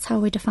 And that's how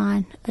we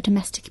define a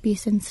domestic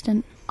abuse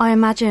incident. I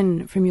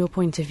imagine, from your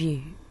point of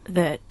view,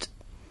 that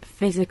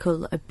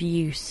physical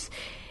abuse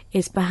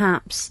is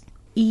perhaps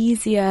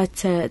easier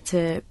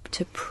to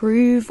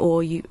prove,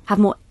 or you have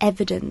more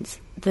evidence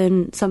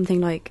than something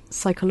like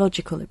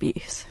psychological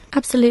abuse.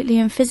 Absolutely,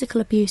 and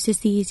physical abuse is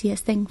the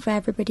easiest thing for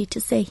everybody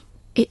to see.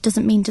 It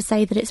doesn't mean to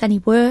say that it's any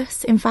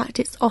worse. In fact,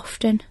 it's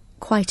often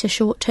quite a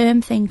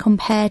short-term thing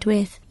compared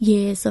with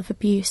years of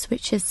abuse,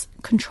 which is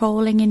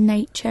controlling in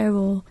nature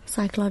or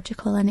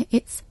psychological, and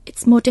it's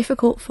more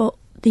difficult for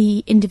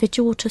the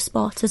individual to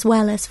spot as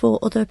well as for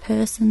other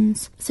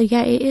persons. So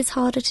yeah, it is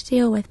harder to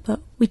deal with, but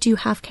we do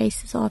have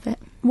cases of it.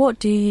 What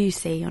do you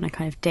see on a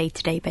kind of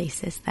day-to-day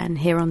basis then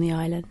here on the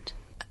island?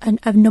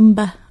 A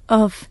number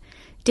of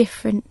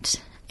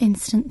different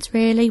incidents,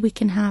 really. We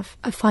can have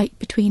a fight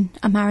between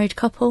a married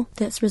couple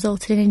that's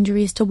resulted in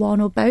injuries to one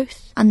or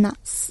both, and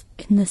that's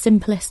in the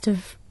simplest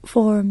of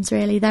forums,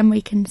 really. Then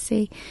we can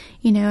see,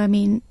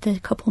 the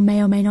couple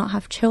may or may not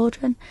have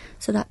children,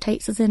 so that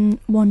takes us in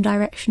one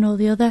direction or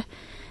the other.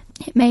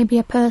 It may be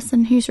a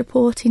person who's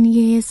reporting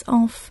years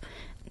of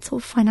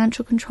sort of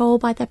financial control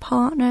by their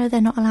partner. They're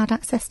not allowed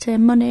access to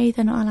money,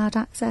 they're not allowed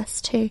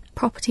access to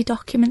property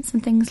documents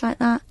and things like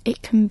that.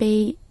 It can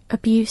be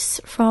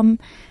abuse from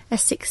a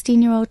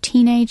 16-year-old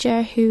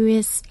teenager who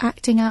is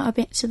acting out a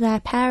bit to their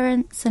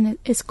parents and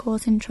is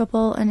causing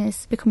trouble and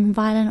is becoming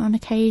violent on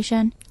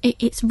occasion.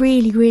 It's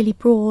really, really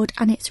broad,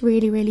 and it's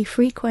really, really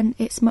frequent.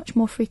 It's much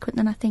more frequent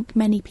than I think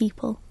many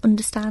people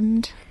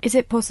understand. Is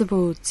it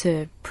possible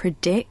to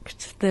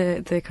predict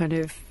the kind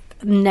of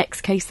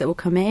next case that will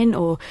come in,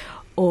 or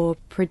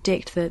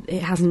predict that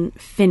it hasn't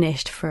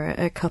finished for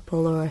a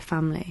couple or a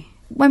family?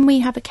 When we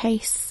have a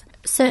case,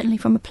 certainly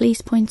from a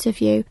police point of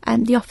view,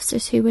 the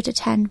officers who would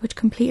attend would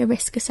complete a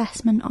risk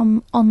assessment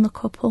on the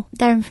couple.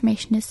 Their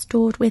information is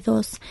stored with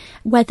us.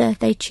 Whether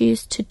they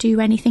choose to do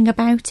anything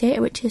about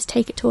it, which is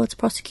take it towards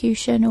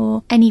prosecution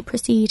or any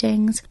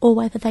proceedings, or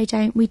whether they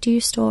don't, we do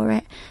store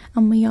it,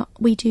 and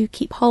we do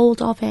keep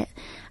hold of it.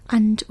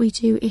 And we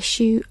do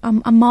issue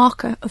a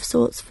marker of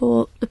sorts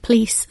for the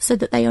police so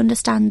that they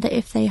understand that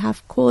if they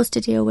have cause to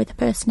deal with a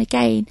person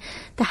again,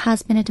 there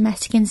has been a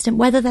domestic incident,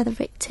 whether they're the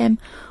victim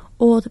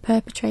or the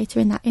perpetrator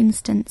in that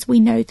instance. We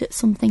know that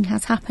something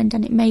has happened,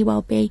 and it may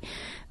well be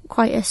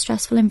quite a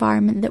stressful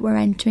environment that we're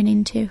entering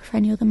into for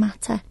any other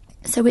matter.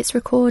 So it's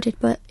recorded,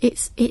 but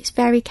it's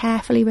very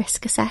carefully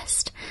risk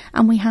assessed,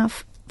 and we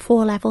have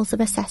 4 levels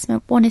of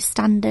assessment. One is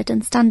standard,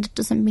 and standard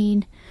doesn't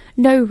mean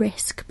no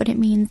risk, but it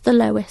means the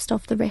lowest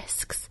of the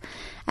risks.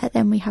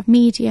 Then we have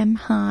medium,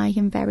 high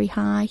and very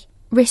high.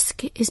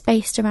 Risk is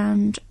based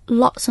around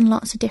lots and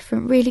lots of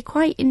different, really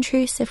quite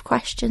intrusive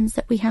questions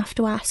that we have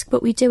to ask,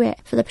 but we do it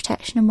for the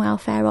protection and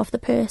welfare of the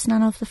person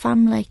and of the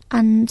family.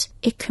 And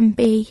it can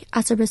be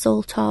as a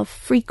result of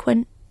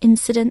frequent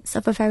incidents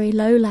of a very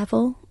low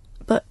level,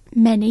 but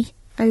many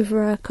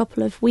over a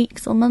couple of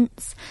weeks or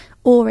months,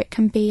 or it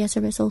can be as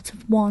a result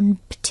of one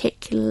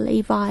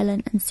particularly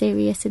violent and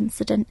serious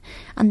incident,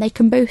 and they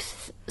can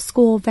both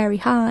score very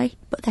high,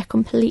 but they're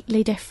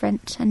completely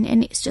different, and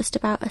it's just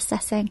about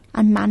assessing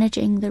and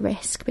managing the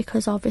risk,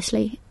 because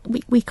obviously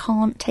we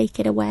can't take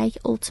it away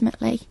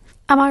ultimately.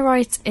 Am I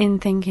right in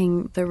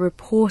thinking the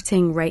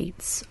reporting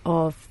rates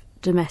of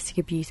domestic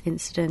abuse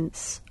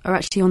incidents are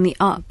actually on the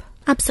up?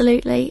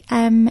 Absolutely.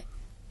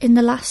 In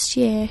the last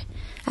year,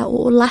 we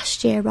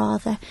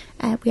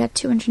had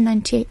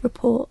 298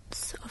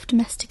 reports of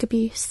domestic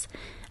abuse.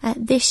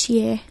 This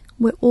year,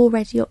 we're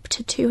already up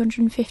to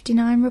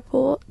 259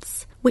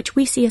 reports, which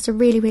we see as a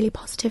really, really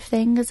positive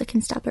thing as a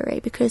constabulary,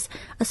 because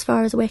as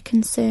far as we're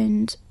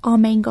concerned, our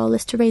main goal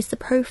is to raise the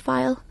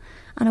profile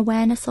and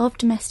awareness of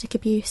domestic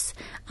abuse.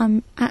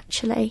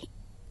 Actually,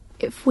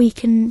 if we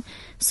can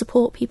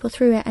support people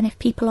through it, and if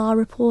people are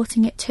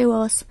reporting it to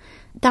us,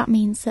 that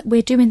means that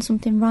we're doing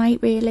something right,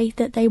 really,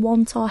 that they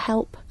want our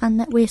help and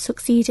that we're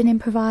succeeding in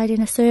providing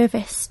a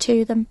service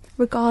to them,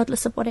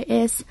 regardless of what it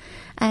is,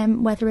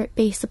 whether it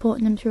be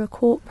supporting them through a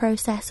court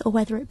process or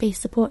whether it be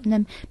supporting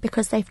them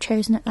because they've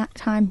chosen at that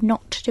time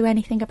not to do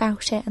anything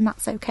about it, and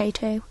that's okay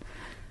too.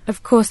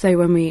 Of course, though,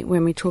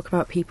 when we talk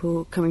about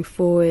people coming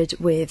forward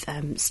with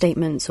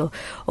statements or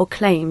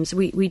claims,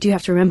 we do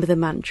have to remember the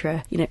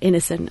mantra,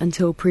 innocent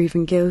until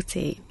proven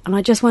guilty. And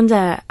I just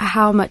wonder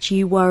how much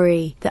you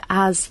worry that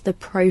as the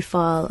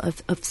profile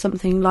of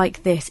something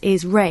like this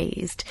is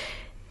raised,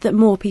 that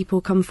more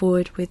people come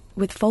forward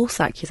with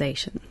false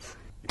accusations.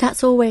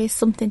 That's always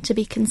something to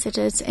be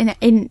considered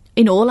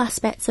in all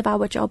aspects of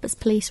our job as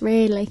police,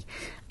 really.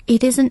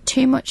 It isn't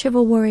too much of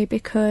a worry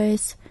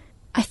because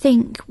I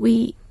think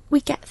we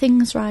get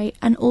things right,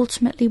 and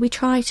ultimately we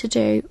try to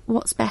do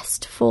what's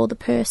best for the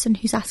person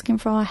who's asking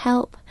for our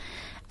help.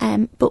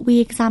 But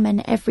we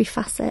examine every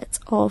facet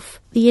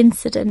of the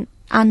incident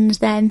and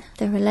then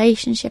the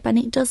relationship, and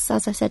it does,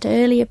 as I said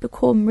earlier,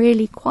 become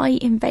really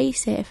quite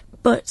invasive,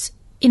 but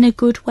in a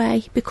good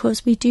way,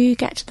 because we do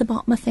get to the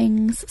bottom of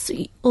things. So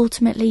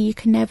ultimately you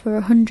can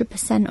never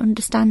 100%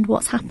 understand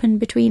what's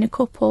happened between a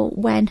couple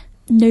when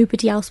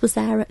nobody else was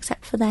there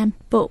except for them,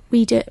 but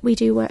we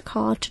do work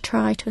hard to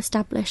try to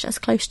establish as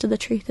close to the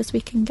truth as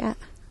we can get.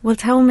 Well,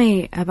 tell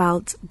me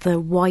about the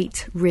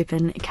White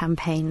Ribbon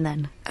campaign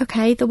then.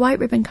 Okay, the White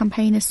Ribbon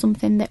campaign is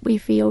something that we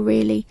feel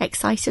really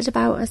excited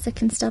about as a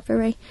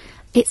constabulary.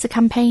 It's a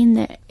campaign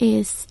that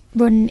is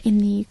run in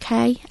the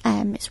UK,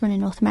 it's run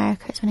in North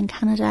America, it's run in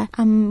Canada,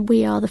 and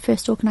we are the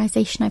first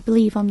organisation, I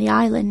believe, on the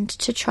island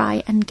to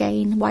try and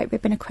gain White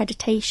Ribbon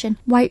accreditation.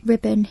 White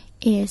Ribbon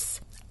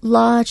is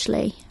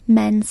largely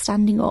men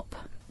standing up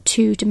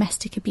to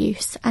domestic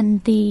abuse,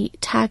 and the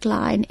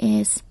tagline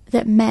is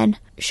that men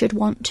should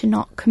want to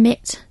not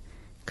commit,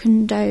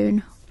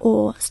 condone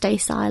or stay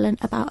silent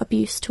about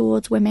abuse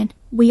towards women.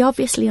 We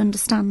obviously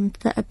understand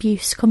that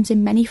abuse comes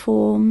in many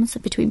forms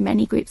between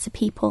many groups of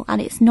people,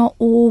 and it's not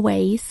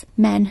always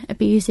men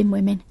abusing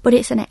women, but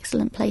it's an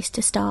excellent place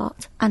to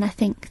start, and I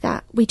think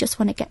that we just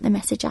want to get the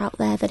message out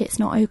there that it's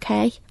not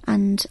okay,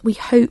 and we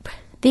hope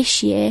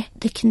this year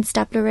the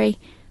constabulary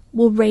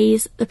will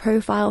raise the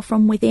profile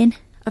from within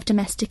of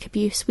domestic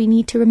abuse. We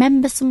need to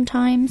remember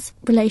sometimes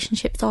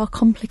relationships are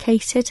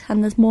complicated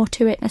and there's more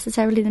to it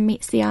necessarily than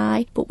meets the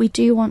eye, but we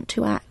do want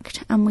to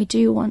act and we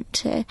do want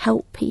to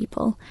help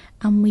people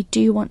and we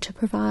do want to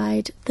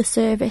provide the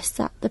service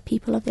that the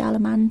people of the Isle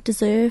of Man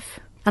deserve.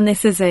 And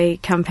this is a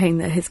campaign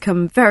that has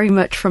come very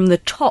much from the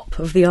top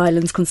of the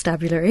island's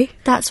constabulary.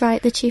 That's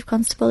right, the Chief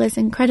Constable is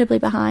incredibly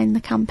behind the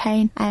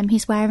campaign.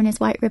 He's wearing his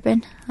white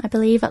ribbon, I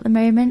believe, at the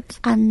moment.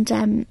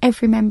 And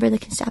every member of the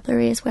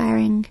constabulary is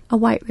wearing a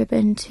white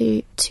ribbon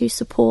to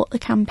support the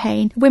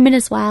campaign. Women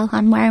as well,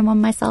 I'm wearing one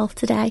myself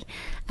today.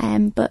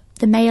 But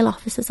the male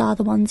officers are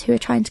the ones who are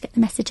trying to get the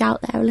message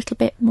out there a little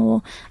bit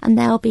more, and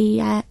they'll be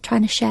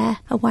trying to share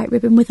a white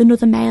ribbon with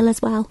another male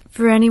as well.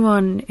 For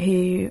anyone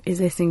who is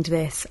listening to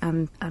this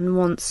and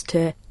wants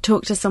to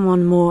talk to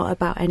someone more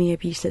about any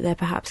abuse that they're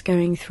perhaps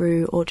going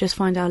through, or just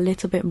find out a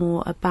little bit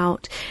more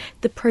about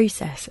the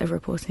process of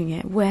reporting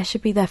it, where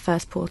should be their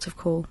first port of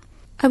call?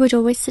 I would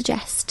always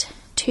suggest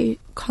to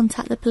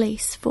contact the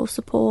police for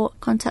support,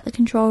 contact the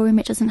control room.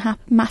 It doesn't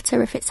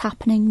matter if it's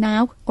happening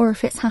now or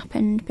if it's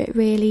happened, but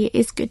really it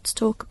is good to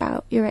talk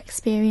about your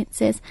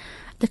experiences.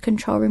 The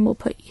control room will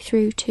put you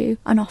through to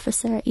an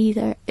officer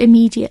either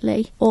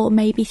immediately or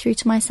maybe through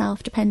to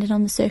myself, depending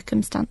on the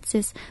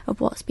circumstances of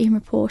what's being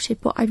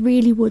reported. But I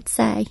really would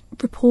say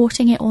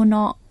reporting it or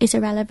not is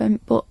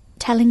irrelevant, but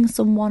telling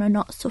someone are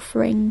not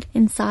suffering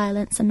in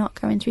silence and not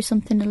going through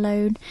something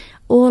alone.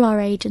 All our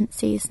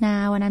agencies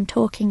now, and I'm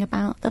talking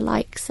about the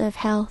likes of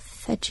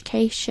health,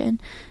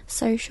 education,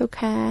 social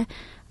care,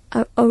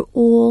 are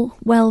all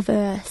well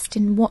versed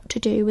in what to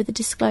do with a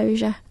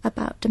disclosure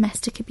about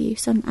domestic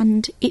abuse,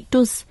 and it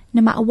does,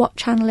 no matter what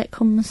channel it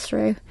comes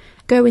through,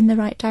 go in the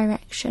right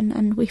direction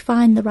and we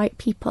find the right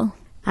people.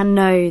 And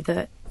know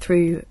that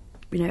through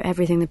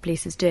everything the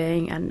police is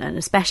doing, and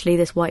especially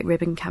this White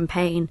Ribbon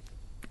campaign,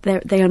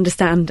 they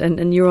understand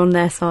and you're on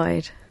their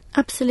side.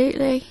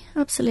 Absolutely,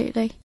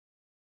 absolutely.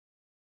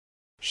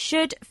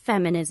 Should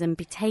feminism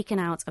be taken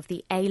out of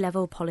the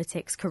A-level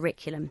politics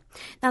curriculum?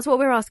 That's what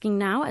we're asking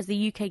now, as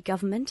the UK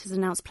government has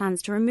announced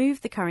plans to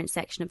remove the current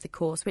section of the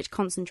course which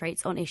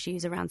concentrates on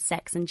issues around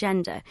sex and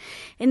gender.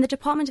 In the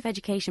Department of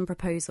Education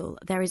proposal,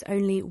 there is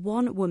only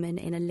one woman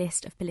in a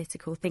list of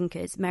political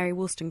thinkers, Mary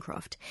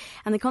Wollstonecraft,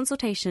 and the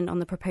consultation on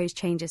the proposed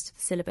changes to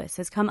the syllabus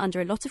has come under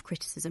a lot of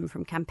criticism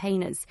from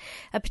campaigners.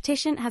 A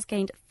petition has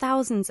gained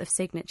thousands of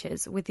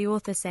signatures, with the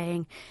author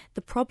saying,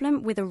 "The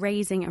problem with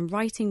erasing and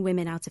writing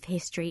women out of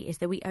history is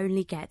that we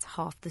only get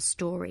half the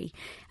story."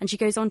 And she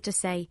goes on to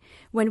say,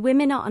 "When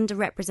women are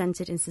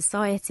underrepresented in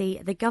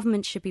society, the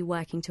government should be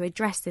working to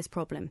address this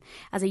problem.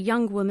 As a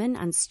young woman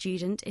and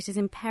student, it is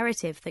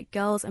imperative that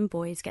girls and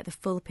boys get the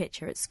full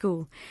picture at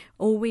school,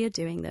 or we are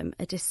doing them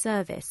a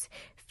disservice.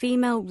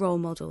 female role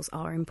models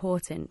are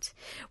important.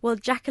 Well,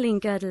 Jacqueline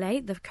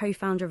Gerdelet, the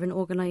co-founder of an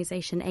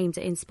organisation aimed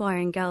at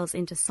inspiring girls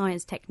into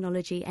science,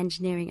 technology,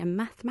 engineering and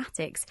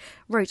mathematics,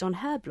 wrote on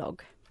her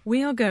blog.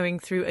 We are going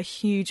through a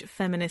huge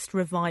feminist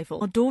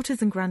revival. Our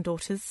daughters and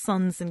granddaughters,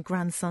 sons and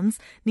grandsons,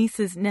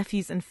 nieces,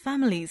 nephews and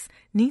families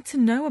need to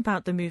know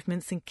about the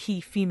movements and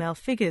key female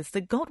figures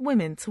that got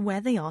women to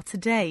where they are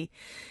today.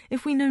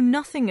 If we know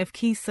nothing of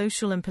key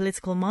social and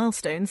political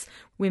milestones,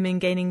 women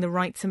gaining the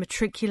right to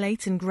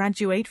matriculate and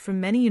graduate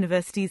from many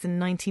universities in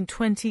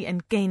 1920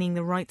 and gaining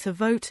the right to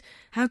vote,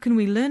 how can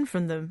we learn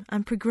from them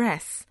and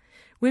progress?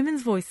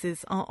 Women's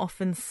voices are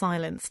often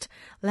silenced.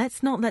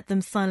 Let's not let them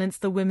silence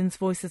the women's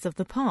voices of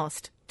the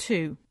past,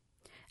 too.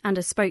 And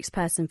a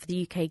spokesperson for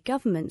the UK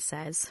government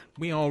says,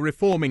 "We are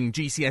reforming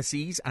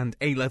GCSEs and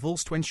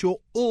A-levels to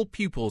ensure all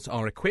pupils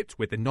are equipped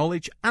with the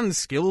knowledge and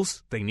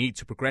skills they need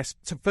to progress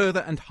to further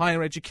and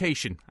higher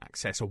education,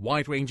 access a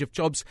wide range of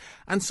jobs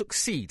and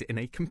succeed in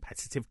a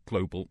competitive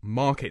global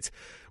market.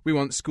 We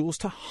want schools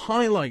to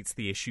highlight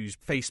the issues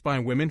faced by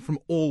women from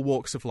all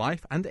walks of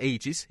life and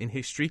ages in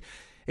history,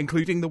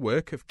 including the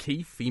work of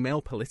key female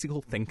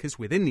political thinkers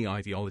within the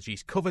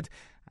ideologies covered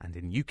and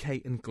in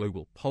UK and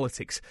global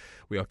politics.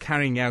 We are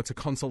carrying out a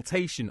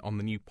consultation on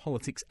the new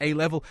Politics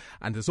A-level,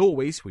 and as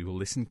always, we will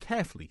listen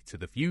carefully to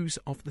the views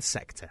of the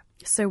sector."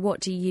 So what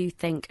do you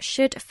think?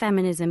 Should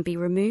feminism be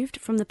removed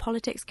from the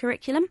politics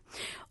curriculum?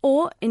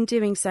 Or, in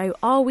doing so,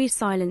 are we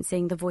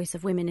silencing the voice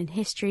of women in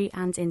history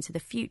and into the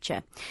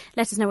future?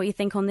 Let us know what you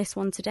think on this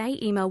one today.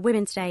 Email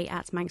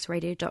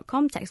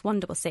womentoday@manxradio.com, text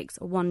 166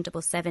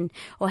 177,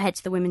 or head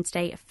to the Women's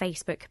Day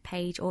Facebook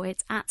page, or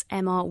it's at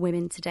MR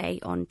Women Today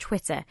on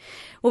Twitter.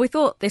 Well, we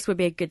thought this would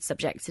be a good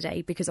subject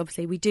today because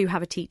obviously we do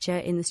have a teacher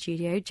in the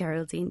studio,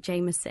 Geraldine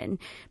Jameson.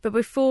 But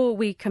before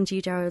we come to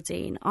you,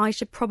 Geraldine, I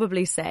should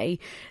probably say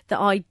that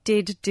I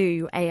did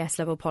do AS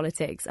level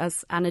politics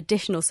as an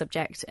additional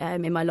subject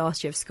in my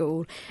last year of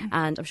school.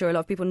 And I'm sure a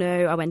lot of people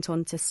know I went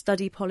on to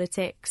study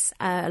politics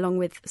along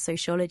with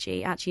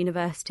sociology at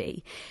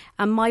university.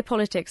 And my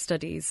politics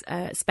studies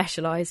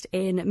specialised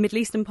in Middle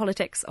Eastern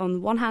politics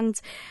on one hand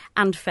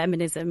and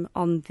feminism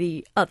on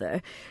the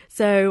other.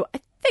 So I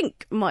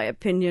think my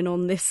opinion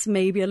on this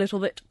may be a little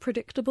bit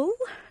predictable.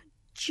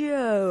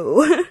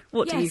 Joe,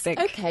 what do you think?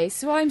 OK,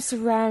 so I'm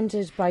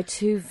surrounded by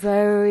two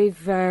very,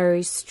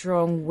 very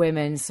strong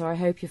women, so I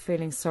hope you're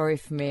feeling sorry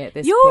for me at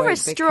this point. You're a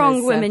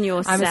strong woman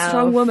yourself. I'm a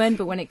strong woman,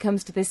 but when it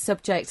comes to this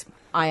subject,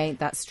 I ain't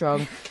that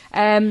strong.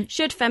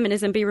 Should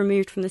feminism be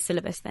removed from the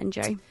syllabus then,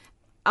 Joe?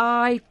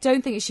 I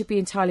don't think it should be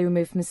entirely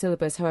removed from the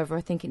syllabus. However,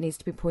 I think it needs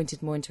to be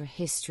pointed more into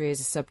history as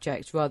a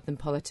subject rather than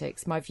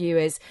politics. My view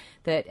is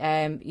that,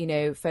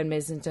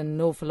 feminism has done an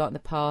awful lot in the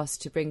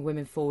past to bring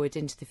women forward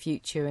into the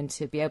future and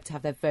to be able to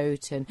have their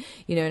vote. And,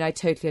 and I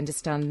totally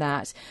understand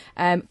that.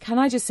 Can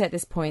I just say at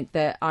this point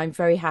that I'm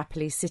very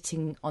happily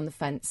sitting on the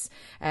fence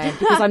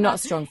because I'm not a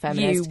strong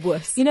feminist. You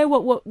wuss. You know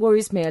what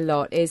worries me a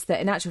lot is that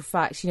in actual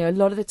fact, a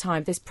lot of the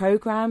time this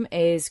programme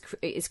is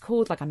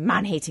called like a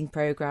man-hating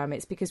programme.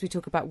 It's because we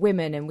talk about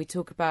women and we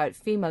talk about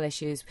female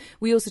issues.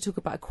 We also talk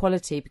about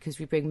equality because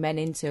we bring men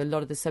into a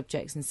lot of the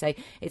subjects and say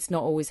it's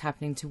not always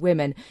happening to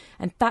women.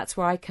 And that's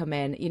where I come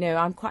in.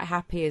 I'm quite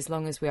happy as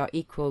long as we are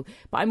equal.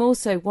 But I'm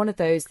also one of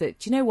those that,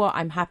 do you know what?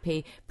 I'm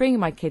happy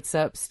bringing my kids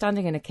up,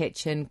 standing in a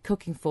kitchen,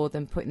 cooking for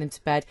them, putting them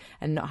to bed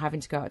and not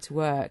having to go out to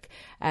work.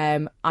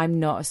 I'm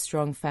not a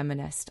strong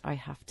feminist, I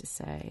have to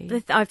say.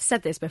 I've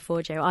said this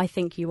before, Joe. I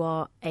think you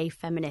are a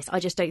feminist. I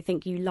just don't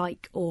think you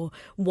like or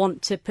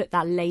want to put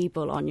that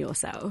label on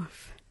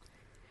yourself.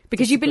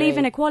 Because you believe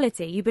in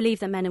equality, you believe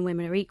that men and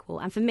women are equal.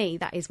 And for me,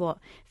 that is what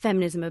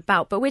feminism is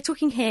about. But we're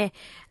talking here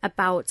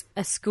about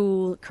a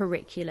school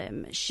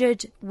curriculum.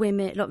 Should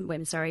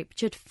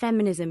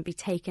feminism be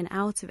taken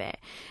out of it?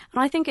 And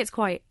I think it's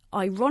quite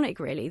ironic,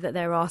 really, that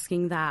they're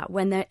asking that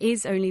when there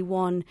is only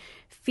one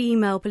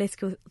female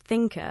political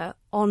thinker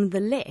on the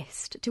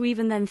list, to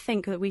even then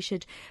think that we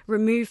should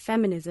remove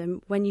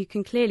feminism when you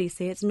can clearly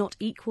see it's not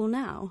equal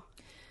now.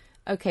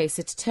 OK,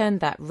 so to turn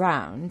that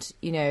round,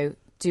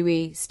 do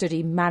we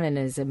study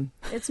manism?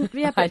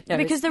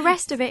 Because the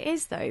rest of it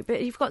is, though.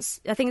 But you've got,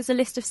 I think it's a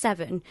list of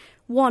 7,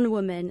 1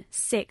 woman,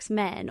 6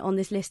 men on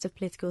this list of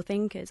political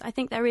thinkers. I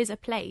think there is a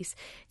place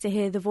to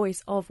hear the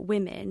voice of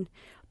women,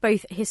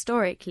 both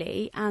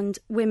historically and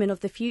women of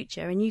the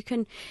future.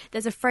 And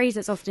there's a phrase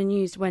that's often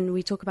used when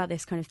we talk about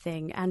this kind of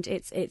thing, and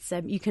it's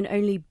you can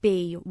only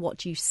be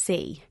what you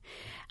see.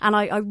 And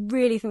I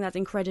really think that's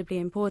incredibly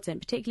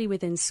important, particularly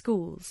within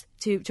schools,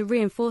 to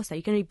reinforce that.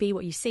 You can only be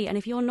what you see. And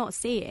if you're not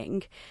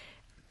seeing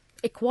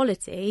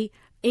equality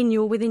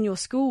within your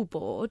school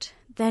board,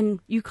 then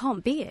you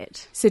can't be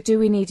it. So do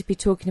we need to be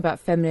talking about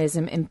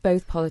feminism in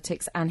both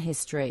politics and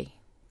history?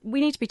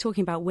 We need to be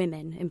talking about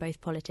women in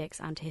both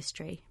politics and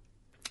history.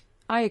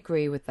 I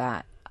agree with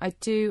that. I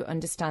do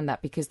understand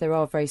that because there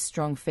are very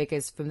strong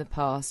figures from the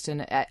past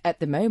and at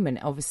the moment,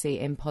 obviously,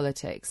 in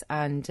politics.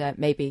 And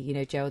maybe,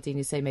 Geraldine,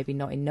 you say maybe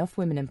not enough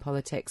women in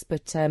politics.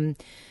 But,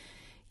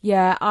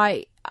 Yeah,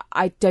 I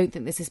don't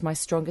think this is my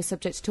strongest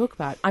subject to talk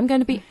about. I'm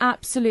going to be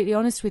absolutely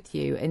honest with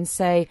you and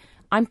say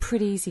I'm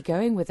pretty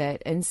easygoing with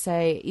it and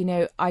say,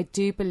 I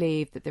do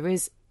believe that there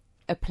is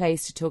a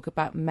place to talk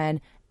about men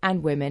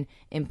and women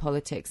in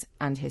politics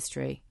and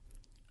history.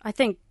 I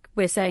think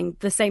we're saying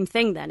the same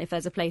thing then, if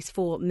there's a place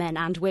for men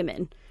and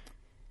women.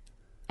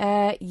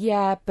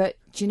 Yeah, but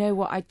do you know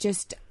what?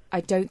 I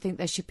don't think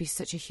there should be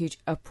such a huge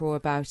uproar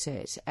about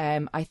it.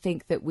 I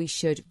think that we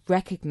should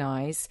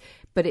recognise,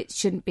 but it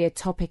shouldn't be a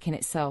topic in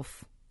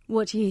itself.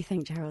 What do you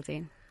think,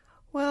 Geraldine?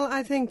 Well,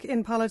 I think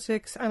in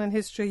politics and in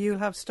history you'll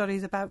have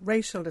studies about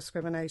racial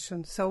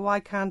discrimination. So why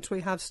can't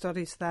we have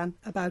studies then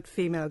about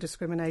female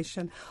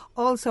discrimination?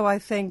 Also, I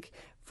think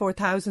for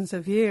thousands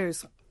of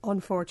years,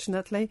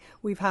 unfortunately,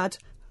 we've had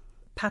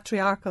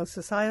patriarchal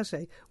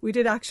society. We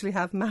did actually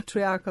have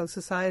matriarchal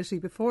society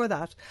before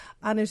that,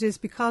 and it is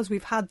because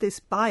we've had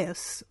this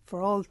bias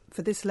for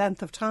this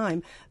length of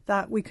time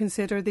that we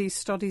consider these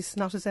studies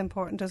not as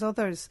important as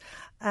others.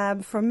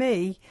 For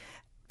me,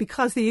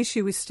 because the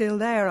issue is still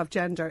there of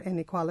gender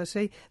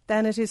inequality,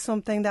 then it is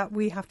something that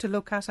we have to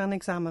look at and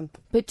examine.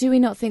 But do we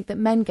not think that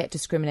men get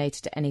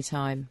discriminated at any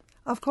time?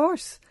 Of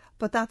course.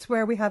 But that's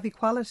where we have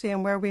equality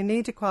and where we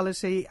need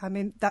equality. I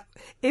mean, that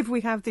if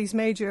we have these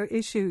major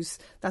issues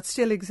that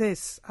still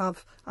exist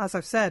of, as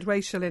I've said,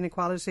 racial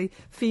inequality,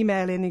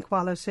 female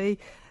inequality,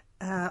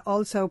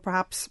 also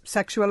perhaps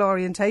sexual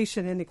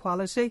orientation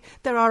inequality.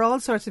 There are all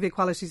sorts of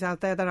equalities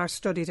out there that are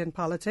studied in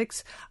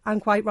politics,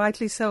 and quite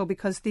rightly so,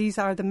 because these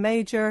are the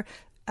major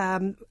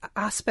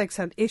aspects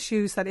and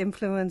issues that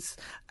influence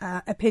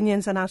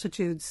opinions and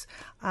attitudes,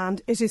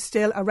 and it is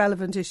still a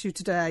relevant issue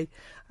today.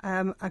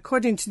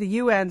 According to the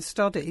UN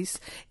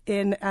studies,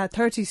 in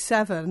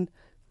 37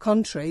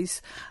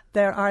 countries,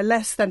 there are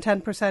less than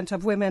 10%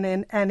 of women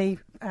in any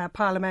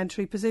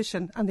parliamentary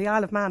position, and the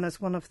Isle of Man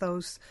is one of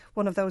those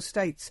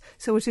states.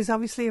 So it is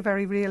obviously a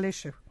very real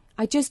issue.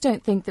 I just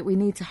don't think that we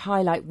need to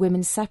highlight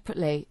women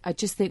separately. I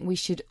just think we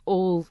should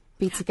all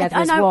be together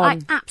as one. I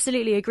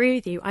absolutely agree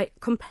with you. I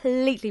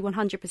completely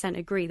 100%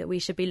 agree that we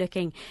should be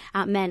looking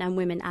at men and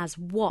women as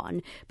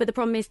one. But the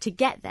problem is, to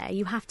get there,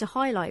 you have to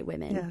highlight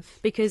women. Yes.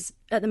 Because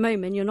at the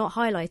moment you're not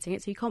highlighting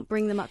it, so you can't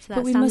bring them up to that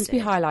standard. But we must be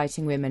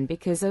highlighting women,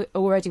 because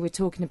already we're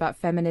talking about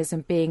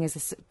feminism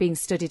being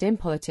studied in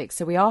politics,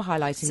 so we are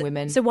highlighting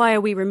women. So why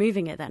are we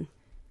removing it then?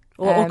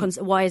 Or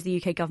why is the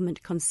UK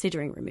government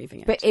considering removing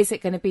it? But is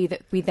it going to be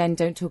that we then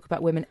don't talk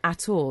about women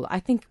at all?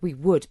 I think we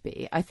would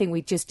be. I think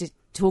we just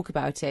talk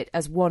about it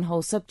as one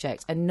whole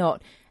subject and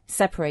not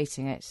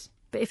separating it.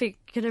 But if you're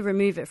going to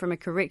remove it from a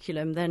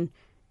curriculum, then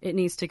it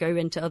needs to go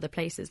into other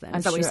places then.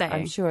 Is that what you're saying?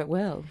 I'm sure it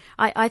will.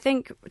 I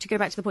think, to go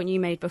back to the point you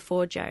made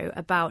before, Jo,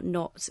 about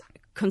not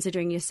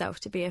considering yourself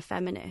to be a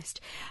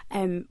feminist,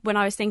 when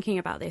I was thinking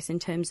about this in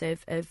terms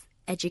of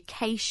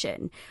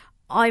education,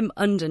 I'm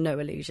under no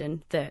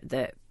illusion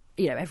that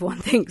everyone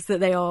thinks that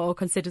they are or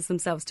considers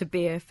themselves to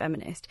be a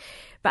feminist.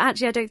 But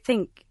actually, I don't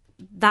think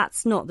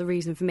that's not the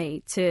reason for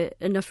me,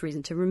 enough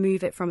reason to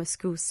remove it from a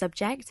school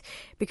subject,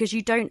 because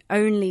you don't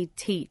only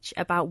teach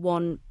about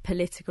one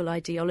political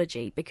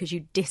ideology because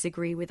you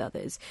disagree with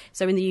others.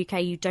 So in the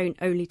UK, you don't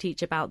only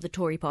teach about the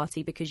Tory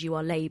party because you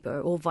are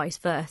Labour, or vice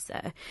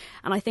versa.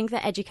 And I think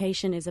that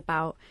education is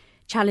about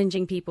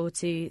challenging people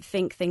to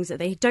think things that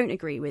they don't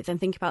agree with and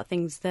think about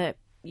things that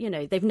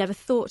they've never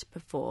thought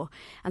before.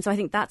 And so I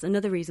think that's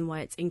another reason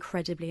why it's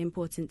incredibly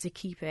important to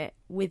keep it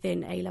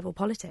within A-level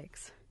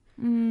politics.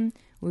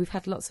 We've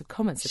had lots of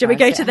comments. Should we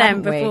go to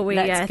them before we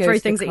throw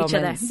things at each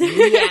other?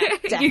 Yeah,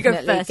 definitely. You go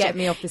first. Get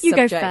me off the you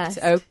subject. Go first.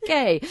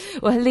 Okay.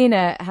 Well,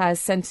 Helena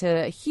has sent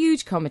a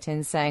huge comment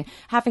in saying,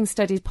 having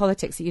studied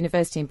politics at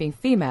university and being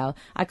female,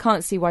 I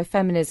can't see why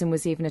feminism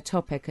was even a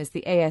topic as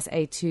the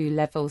ASA2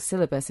 level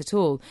syllabus at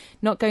all.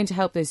 Not going to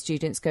help those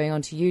students going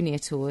on to uni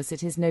at all, as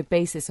it is no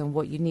basis on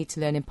what you need to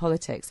learn in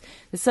politics.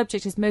 The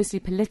subject is mostly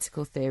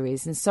political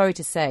theories, and sorry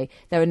to say,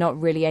 there are not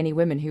really any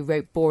women who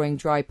wrote boring,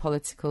 dry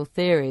political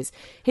theories.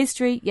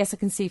 History, yes, I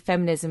can see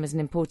feminism as an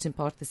important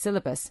part of the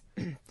syllabus.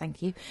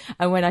 Thank you.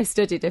 And when I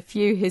studied a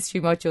few history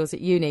modules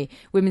at uni,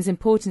 women's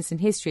importance in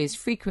history is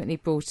frequently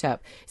brought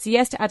up. So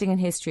yes to adding in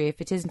history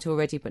if it isn't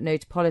already, but no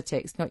to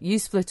politics. Not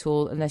useful at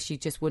all unless you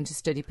just want to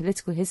study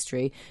political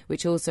history,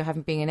 which also,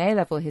 having been an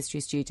A-level history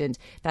student,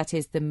 that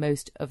is the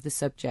most of the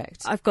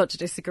subject. I've got to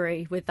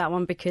disagree with that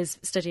one, because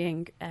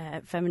studying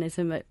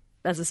feminism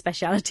as a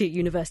speciality at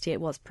university,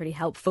 it was pretty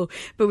helpful.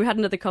 But we had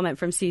another comment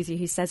from Susie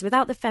who says,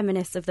 without the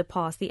feminists of the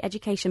past, the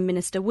education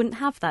minister wouldn't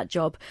have that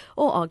job,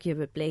 or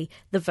arguably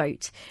the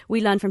vote.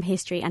 We learn from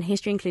history, and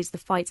history includes the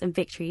fights and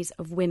victories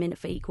of women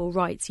for equal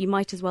rights. You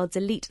might as well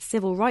delete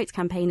civil rights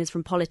campaigners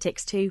from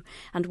politics too,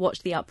 and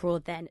watch the uproar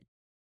then.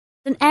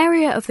 An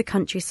area of the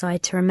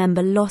countryside to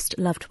remember lost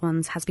loved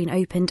ones has been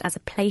opened as a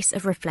place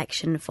of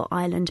reflection for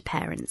island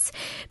parents.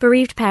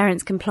 Bereaved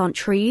parents can plant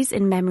trees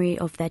in memory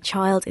of their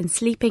child in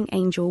Sleeping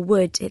Angel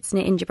Wood. It's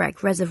near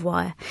Injibreck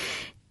Reservoir.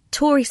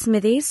 Tori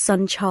Smithies'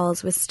 son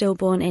Charles was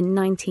stillborn in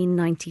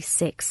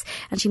 1996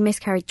 and she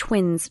miscarried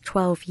twins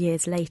 12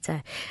 years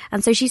later.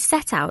 And so she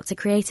set out to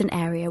create an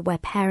area where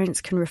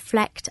parents can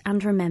reflect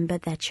and remember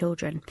their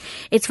children.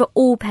 It's for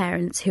all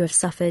parents who have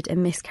suffered a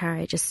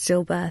miscarriage, a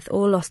stillbirth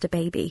or lost a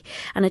baby,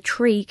 and a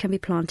tree can be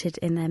planted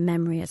in their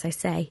memory, as I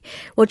say.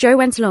 Well, Joe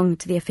went along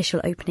to the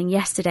official opening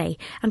yesterday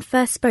and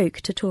first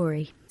spoke to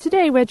Tori.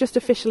 Today we're just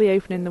officially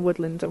opening the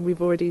woodland and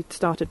we've already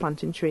started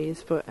planting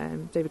trees, but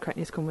David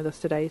Cretney's come with us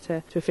today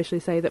to officially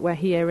say that we're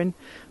here and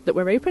that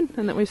we're open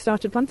and that we've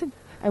started planting.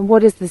 And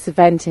what is this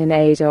event in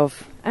aid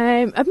of?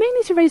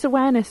 Mainly to raise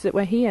awareness that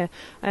we're here.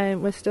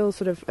 We're still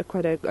sort of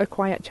quite a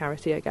quiet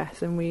charity, I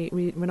guess, and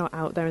we're not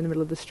out there in the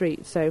middle of the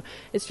street, so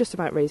it's just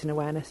about raising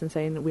awareness and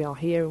saying that we are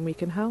here and we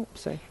can help.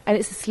 So. And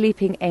it's the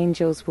Sleeping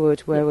Angels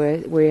Wood where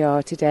we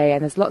are today,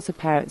 and there's lots of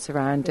parents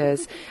around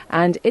us,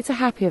 and it's a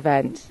happy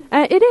event.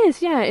 It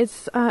is, yeah.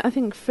 It's I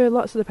think for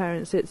lots of the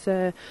parents, it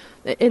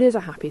is a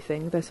happy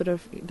thing.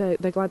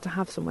 They're glad to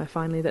have somewhere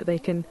finally that they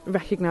can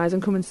recognise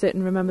and come and sit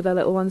and remember their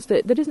little ones.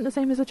 That isn't the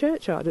same as a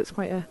churchyard. It's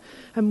quite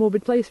a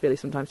morbid place, really.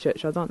 Sometimes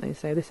churchyards, aren't they?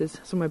 So this is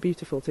somewhere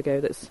beautiful to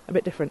go. That's a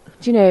bit different.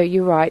 Do you know,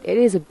 you're right. It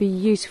is a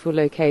beautiful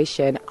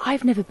location.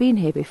 I've never been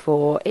here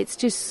before. It's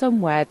just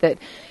somewhere that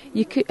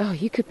you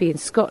could be in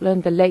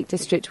Scotland, the Lake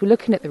District. We're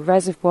looking at the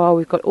reservoir.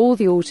 We've got all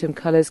the autumn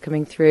colours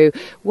coming through.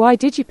 Why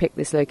did you pick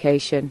this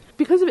location?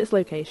 Because of its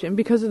location,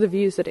 because of the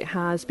views that it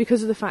has,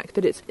 because of the fact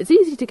that it's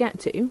easy to get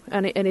to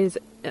and it is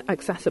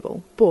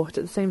accessible, but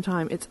at the same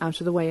time it's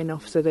out of the way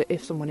enough so that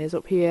if someone is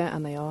up here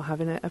and they are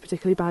having a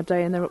particularly bad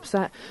day and they're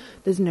upset,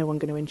 there's no one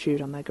going to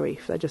intrude on their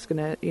grief. They're just going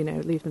to,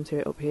 leave them to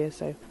it up here.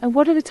 So. And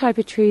what are the type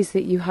of trees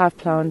that you have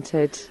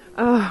planted?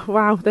 Oh,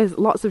 wow, there's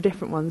lots of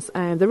different ones.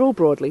 They're all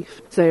broadleaf,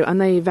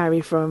 and they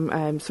vary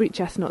from sweet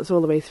chestnuts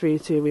all the way through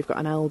to, we've got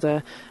an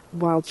elder,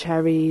 wild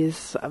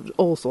cherries,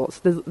 all sorts.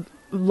 There's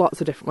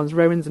lots of different ones,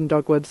 rowans and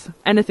dogwoods.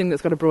 Anything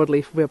that's got a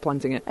broadleaf, we're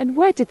planting it. And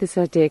where did this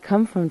idea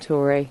come from,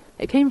 Tori?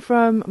 It came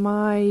from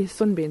my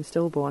son being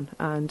stillborn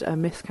and a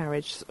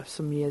miscarriage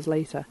some years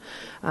later,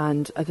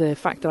 and the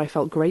fact that I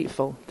felt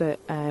grateful that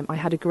I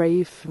had a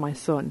grave for my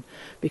son,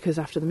 because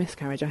after the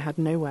miscarriage I had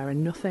nowhere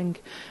and nothing,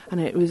 and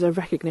it was a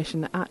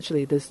recognition that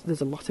actually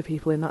there's a lot of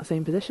people in that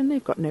same position.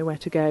 They've got nowhere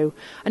to go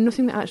and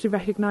nothing that actually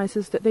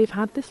recognises that they've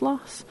had this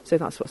loss. So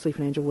that's what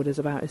Sleeping Angel Wood is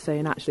about, is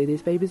saying actually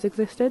these babies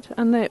existed,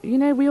 and that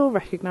we all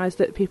recognise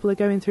that people are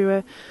going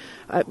through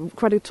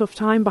quite a tough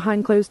time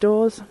behind closed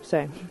doors.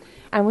 So.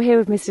 And we're here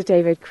with Mr.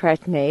 David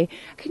Cretney.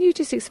 Can you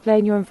just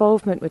explain your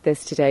involvement with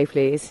this today,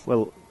 please?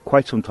 Well,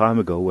 quite some time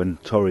ago when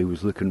Tori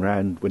was looking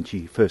around, when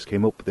she first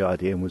came up with the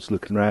idea and was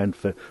looking around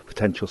for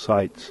potential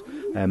sites,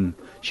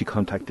 she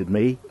contacted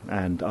me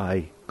and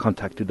I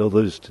contacted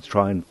others to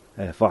try and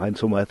find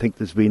somewhere. I think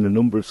there's been a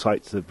number of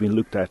sites that have been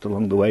looked at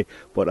along the way,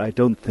 but I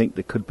don't think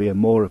there could be a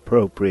more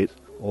appropriate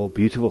or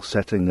beautiful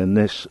setting than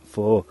this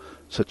for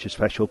such a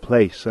special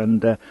place,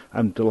 and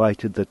I'm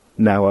delighted that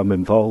now I'm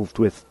involved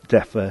with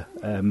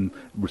DEFRA,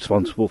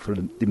 responsible for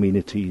the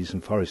amenities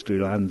and forestry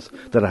lands,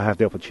 that I have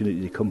the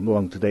opportunity to come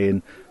along today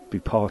and be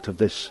part of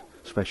this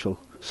special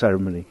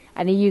ceremony.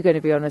 And are you going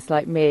to be honest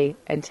like me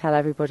and tell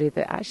everybody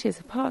that actually it's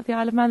a part of the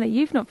Isle of Man that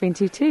you've not been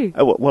to too?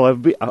 Well,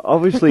 I've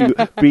obviously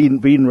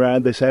been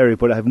around this area,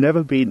 but I've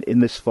never been in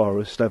this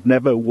forest. I've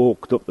never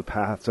walked up the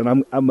paths,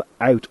 and I'm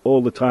out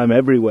all the time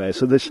everywhere.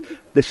 So this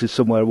is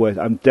somewhere where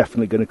I'm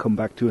definitely going to come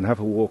back to and have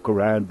a walk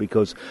around,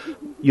 because,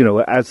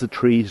 as the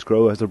trees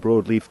grow, as the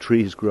broadleaf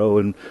trees grow,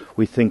 and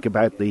we think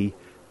about the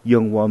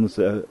young ones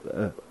that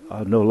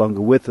are no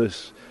longer with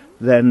us,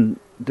 then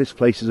this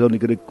place is only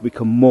going to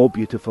become more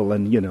beautiful,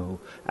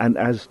 and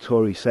as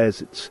Tori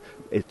says,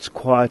 it's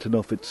quiet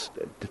enough, it's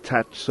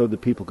detached so that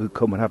people could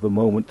come and have a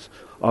moment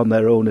on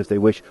their own as they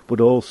wish,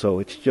 but also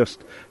it's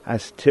just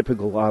as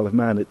typical Isle of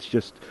Man. It's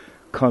just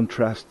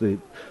contrast the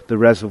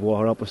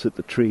reservoir opposite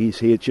the trees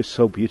here. It's just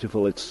so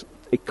beautiful.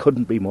 It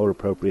couldn't be more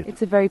appropriate.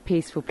 It's a very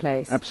peaceful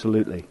place.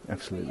 Absolutely.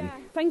 Yeah.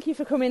 Thank you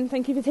for coming.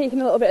 Thank you for taking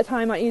a little bit of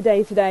time out of your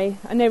day today.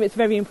 I know it's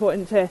very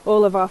important to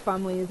all of our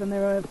families, and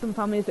there are some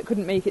families that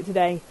couldn't make it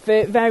today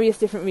for various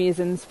different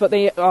reasons, but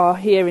they are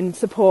here in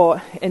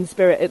support, in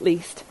spirit at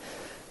least.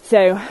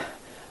 So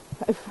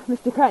if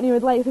Mr. Cretney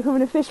would like to come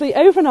and officially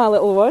open our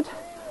little wood,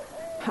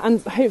 and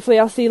hopefully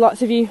I'll see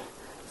lots of you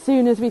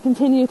soon as we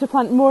continue to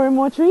plant more and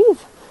more trees.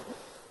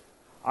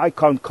 I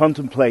can't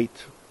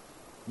contemplate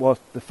what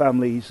the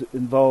families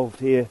involved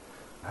here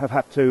have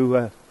had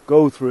to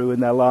go through in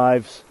their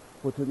lives,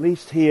 but at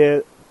least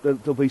here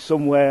there'll be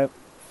somewhere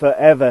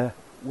forever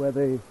where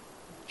the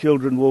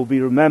children will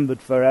be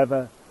remembered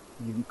forever.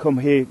 You can come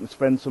here and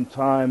spend some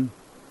time,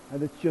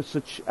 and it's just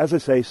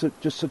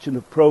such an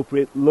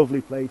appropriate,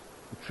 lovely place.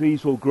 The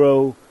trees will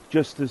grow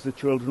just as the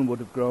children would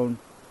have grown,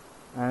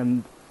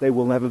 and they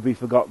will never be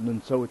forgotten,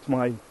 and so it's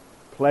my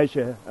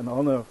pleasure and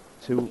honour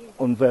to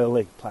unveil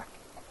a plaque.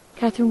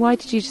 Catherine, why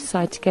did you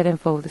decide to get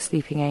involved with the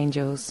Sleeping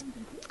Angels?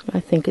 I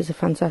think it's a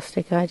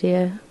fantastic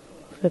idea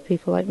for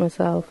people like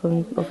myself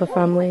and other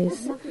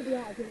families.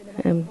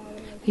 Can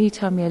you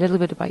tell me a little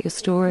bit about your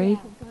story?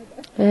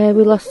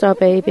 We lost our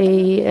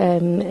baby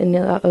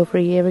over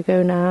a year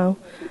ago now,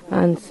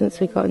 and since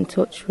we got in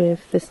touch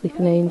with the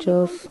Sleeping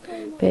Angels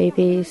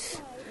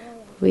babies,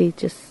 we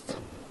just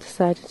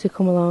decided to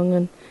come along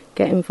and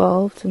get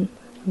involved, and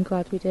I'm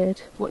glad we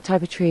did. What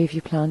type of tree have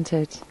you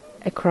planted?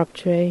 A crab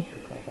tree.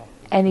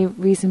 Any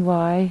reason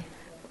why?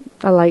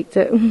 I liked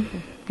it.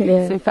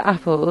 Yeah. So for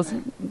apples?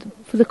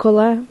 For the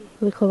colour.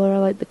 I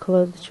like the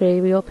colour of the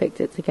tree. We all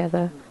picked it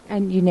together.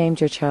 And you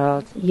named your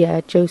child?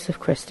 Yeah, Joseph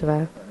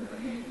Christopher.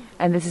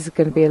 And this is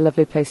going to be a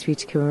lovely place for you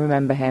to come and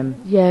remember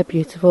him? Yeah,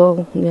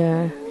 beautiful,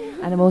 yeah.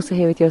 And I'm also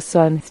here with your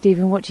son.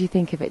 Stephen, what do you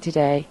think of it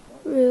today?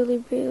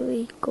 Really,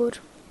 really good.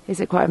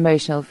 Is it quite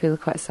emotional? Feel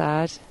quite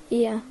sad?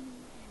 Yeah.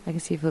 I can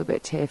see you feel a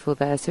bit tearful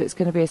there. So it's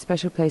going to be a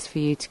special place for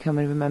you to come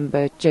and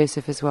remember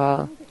Joseph as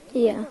well?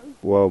 Yeah.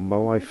 Well, my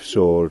wife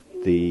saw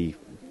the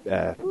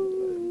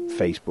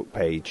Facebook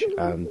page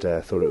and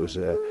thought it was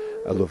a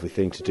lovely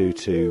thing to do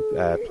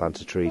to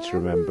plant a tree to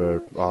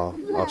remember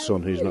our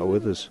son who's not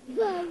with us.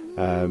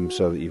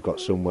 So that you've got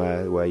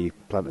somewhere where you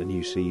plant a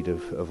new seed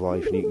of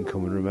life and you can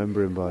come and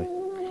remember him by.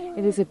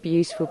 It is a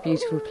beautiful,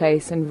 beautiful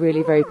place and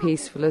really very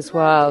peaceful as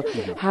well.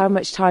 Mm-hmm. How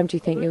much time do you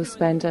think you'll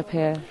spend up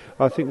here?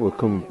 I think we'll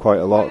come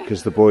quite a lot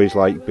because the boys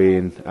like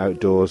being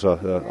outdoors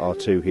or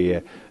two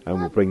here,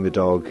 and we'll bring the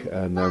dog,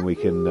 and then we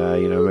can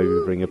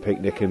maybe bring a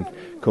picnic and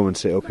come and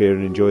sit up here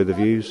and enjoy the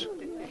views.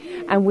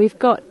 And we've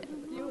got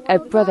a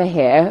brother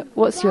here.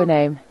 What's your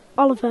name?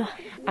 Oliver.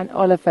 And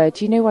Oliver,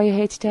 do you know why you're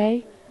here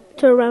today?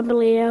 To remember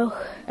Leo.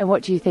 And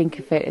what do you think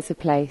of it as a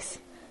place?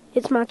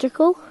 It's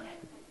magical.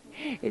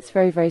 It's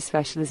very, very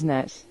special, isn't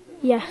it?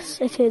 Yes,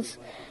 it is.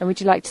 And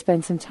would you like to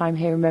spend some time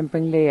here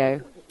remembering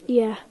Leo?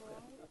 Yeah.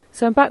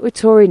 So I'm back with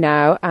Tori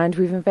now, and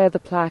we've unveiled the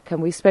plaque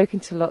and we've spoken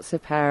to lots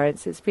of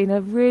parents. It's been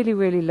a really,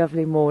 really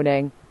lovely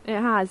morning. It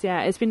has,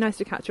 yeah. It's been nice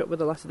to catch up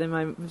with a lot of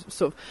them.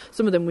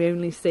 Some of them we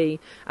only see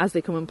as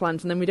they come and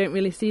plant, and then we don't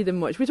really see them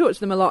much. We talk to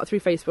them a lot through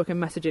Facebook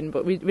and messaging,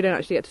 but we don't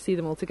actually get to see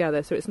them all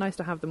together. So it's nice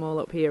to have them all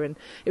up here, and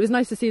it was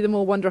nice to see them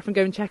all wander off and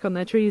go and check on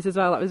their trees as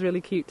well. That was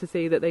really cute to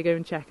see that they go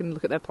and check and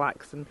look at their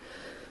plaques. And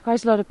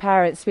quite a lot of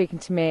parents speaking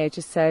to me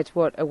just said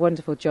what a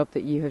wonderful job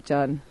that you have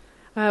done.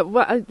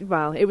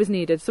 Well, it was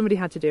needed. Somebody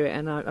had to do it,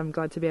 and I'm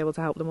glad to be able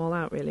to help them all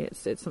out, really.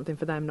 It's something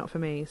for them, not for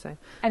me. So.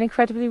 And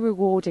incredibly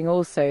rewarding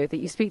also that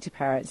you speak to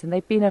parents, and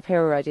they've been up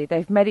here already,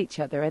 they've met each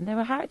other, and they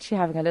were actually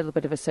having a little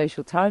bit of a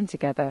social time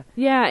together.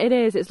 Yeah, it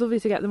is. It's lovely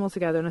to get them all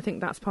together, and I think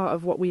that's part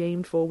of what we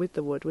aimed for with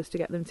the Wood, was to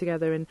get them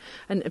together and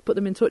put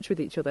them in touch with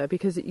each other,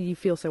 because you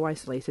feel so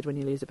isolated when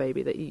you lose a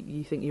baby that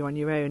you think you're on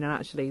your own, and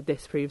actually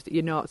this proves that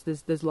you're not.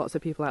 There's lots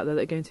of people out there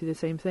that are going through the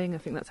same thing. I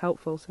think that's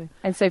helpful. So.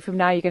 And so from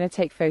now you're going to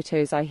take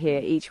photos, I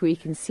hear, each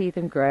week and see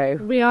them grow.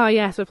 We are,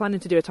 yes. We're planning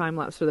to do a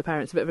time-lapse for the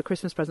parents, a bit of a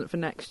Christmas present for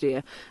next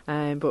year,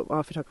 but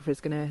our photographer is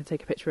going to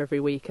take a picture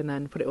every week and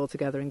then put it all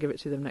together and give it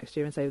to them next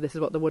year and say this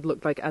is what the wood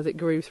looked like as it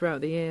grew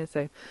throughout the year.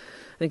 So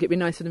I think it'd be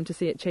nice for them to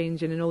see it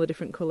changing in all the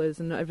different colours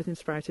and not everything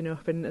sprouting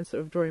up and sort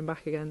of drawing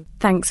back again.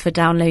 Thanks for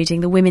downloading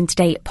the Women's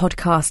Day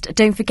podcast.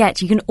 Don't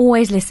forget, you can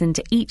always listen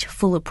to each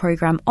full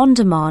programme on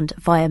demand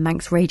via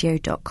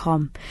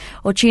manxradio.com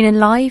or tune in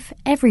live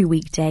every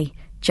weekday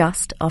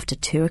just after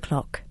 2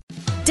 o'clock.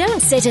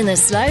 Don't sit in the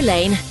slow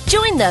lane.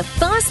 Join the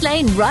fast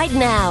lane right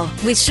now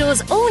with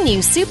Shaw's all-new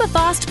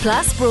Superfast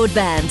Plus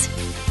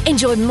broadband.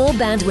 Enjoy more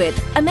bandwidth,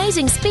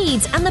 amazing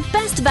speeds and the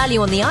best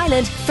value on the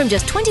island from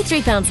just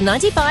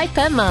 £23.95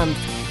 per month.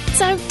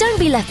 So don't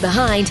be left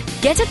behind.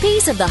 Get a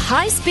piece of the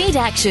high-speed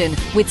action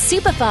with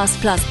Superfast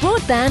Plus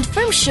broadband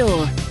from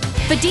Shaw.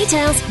 For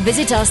details,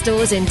 visit our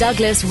stores in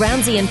Douglas,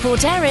 Ramsey and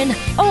Port Erin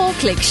or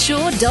click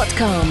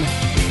shaw.com.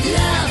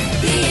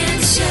 Love being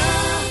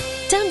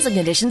Shaw. Terms and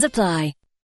conditions apply.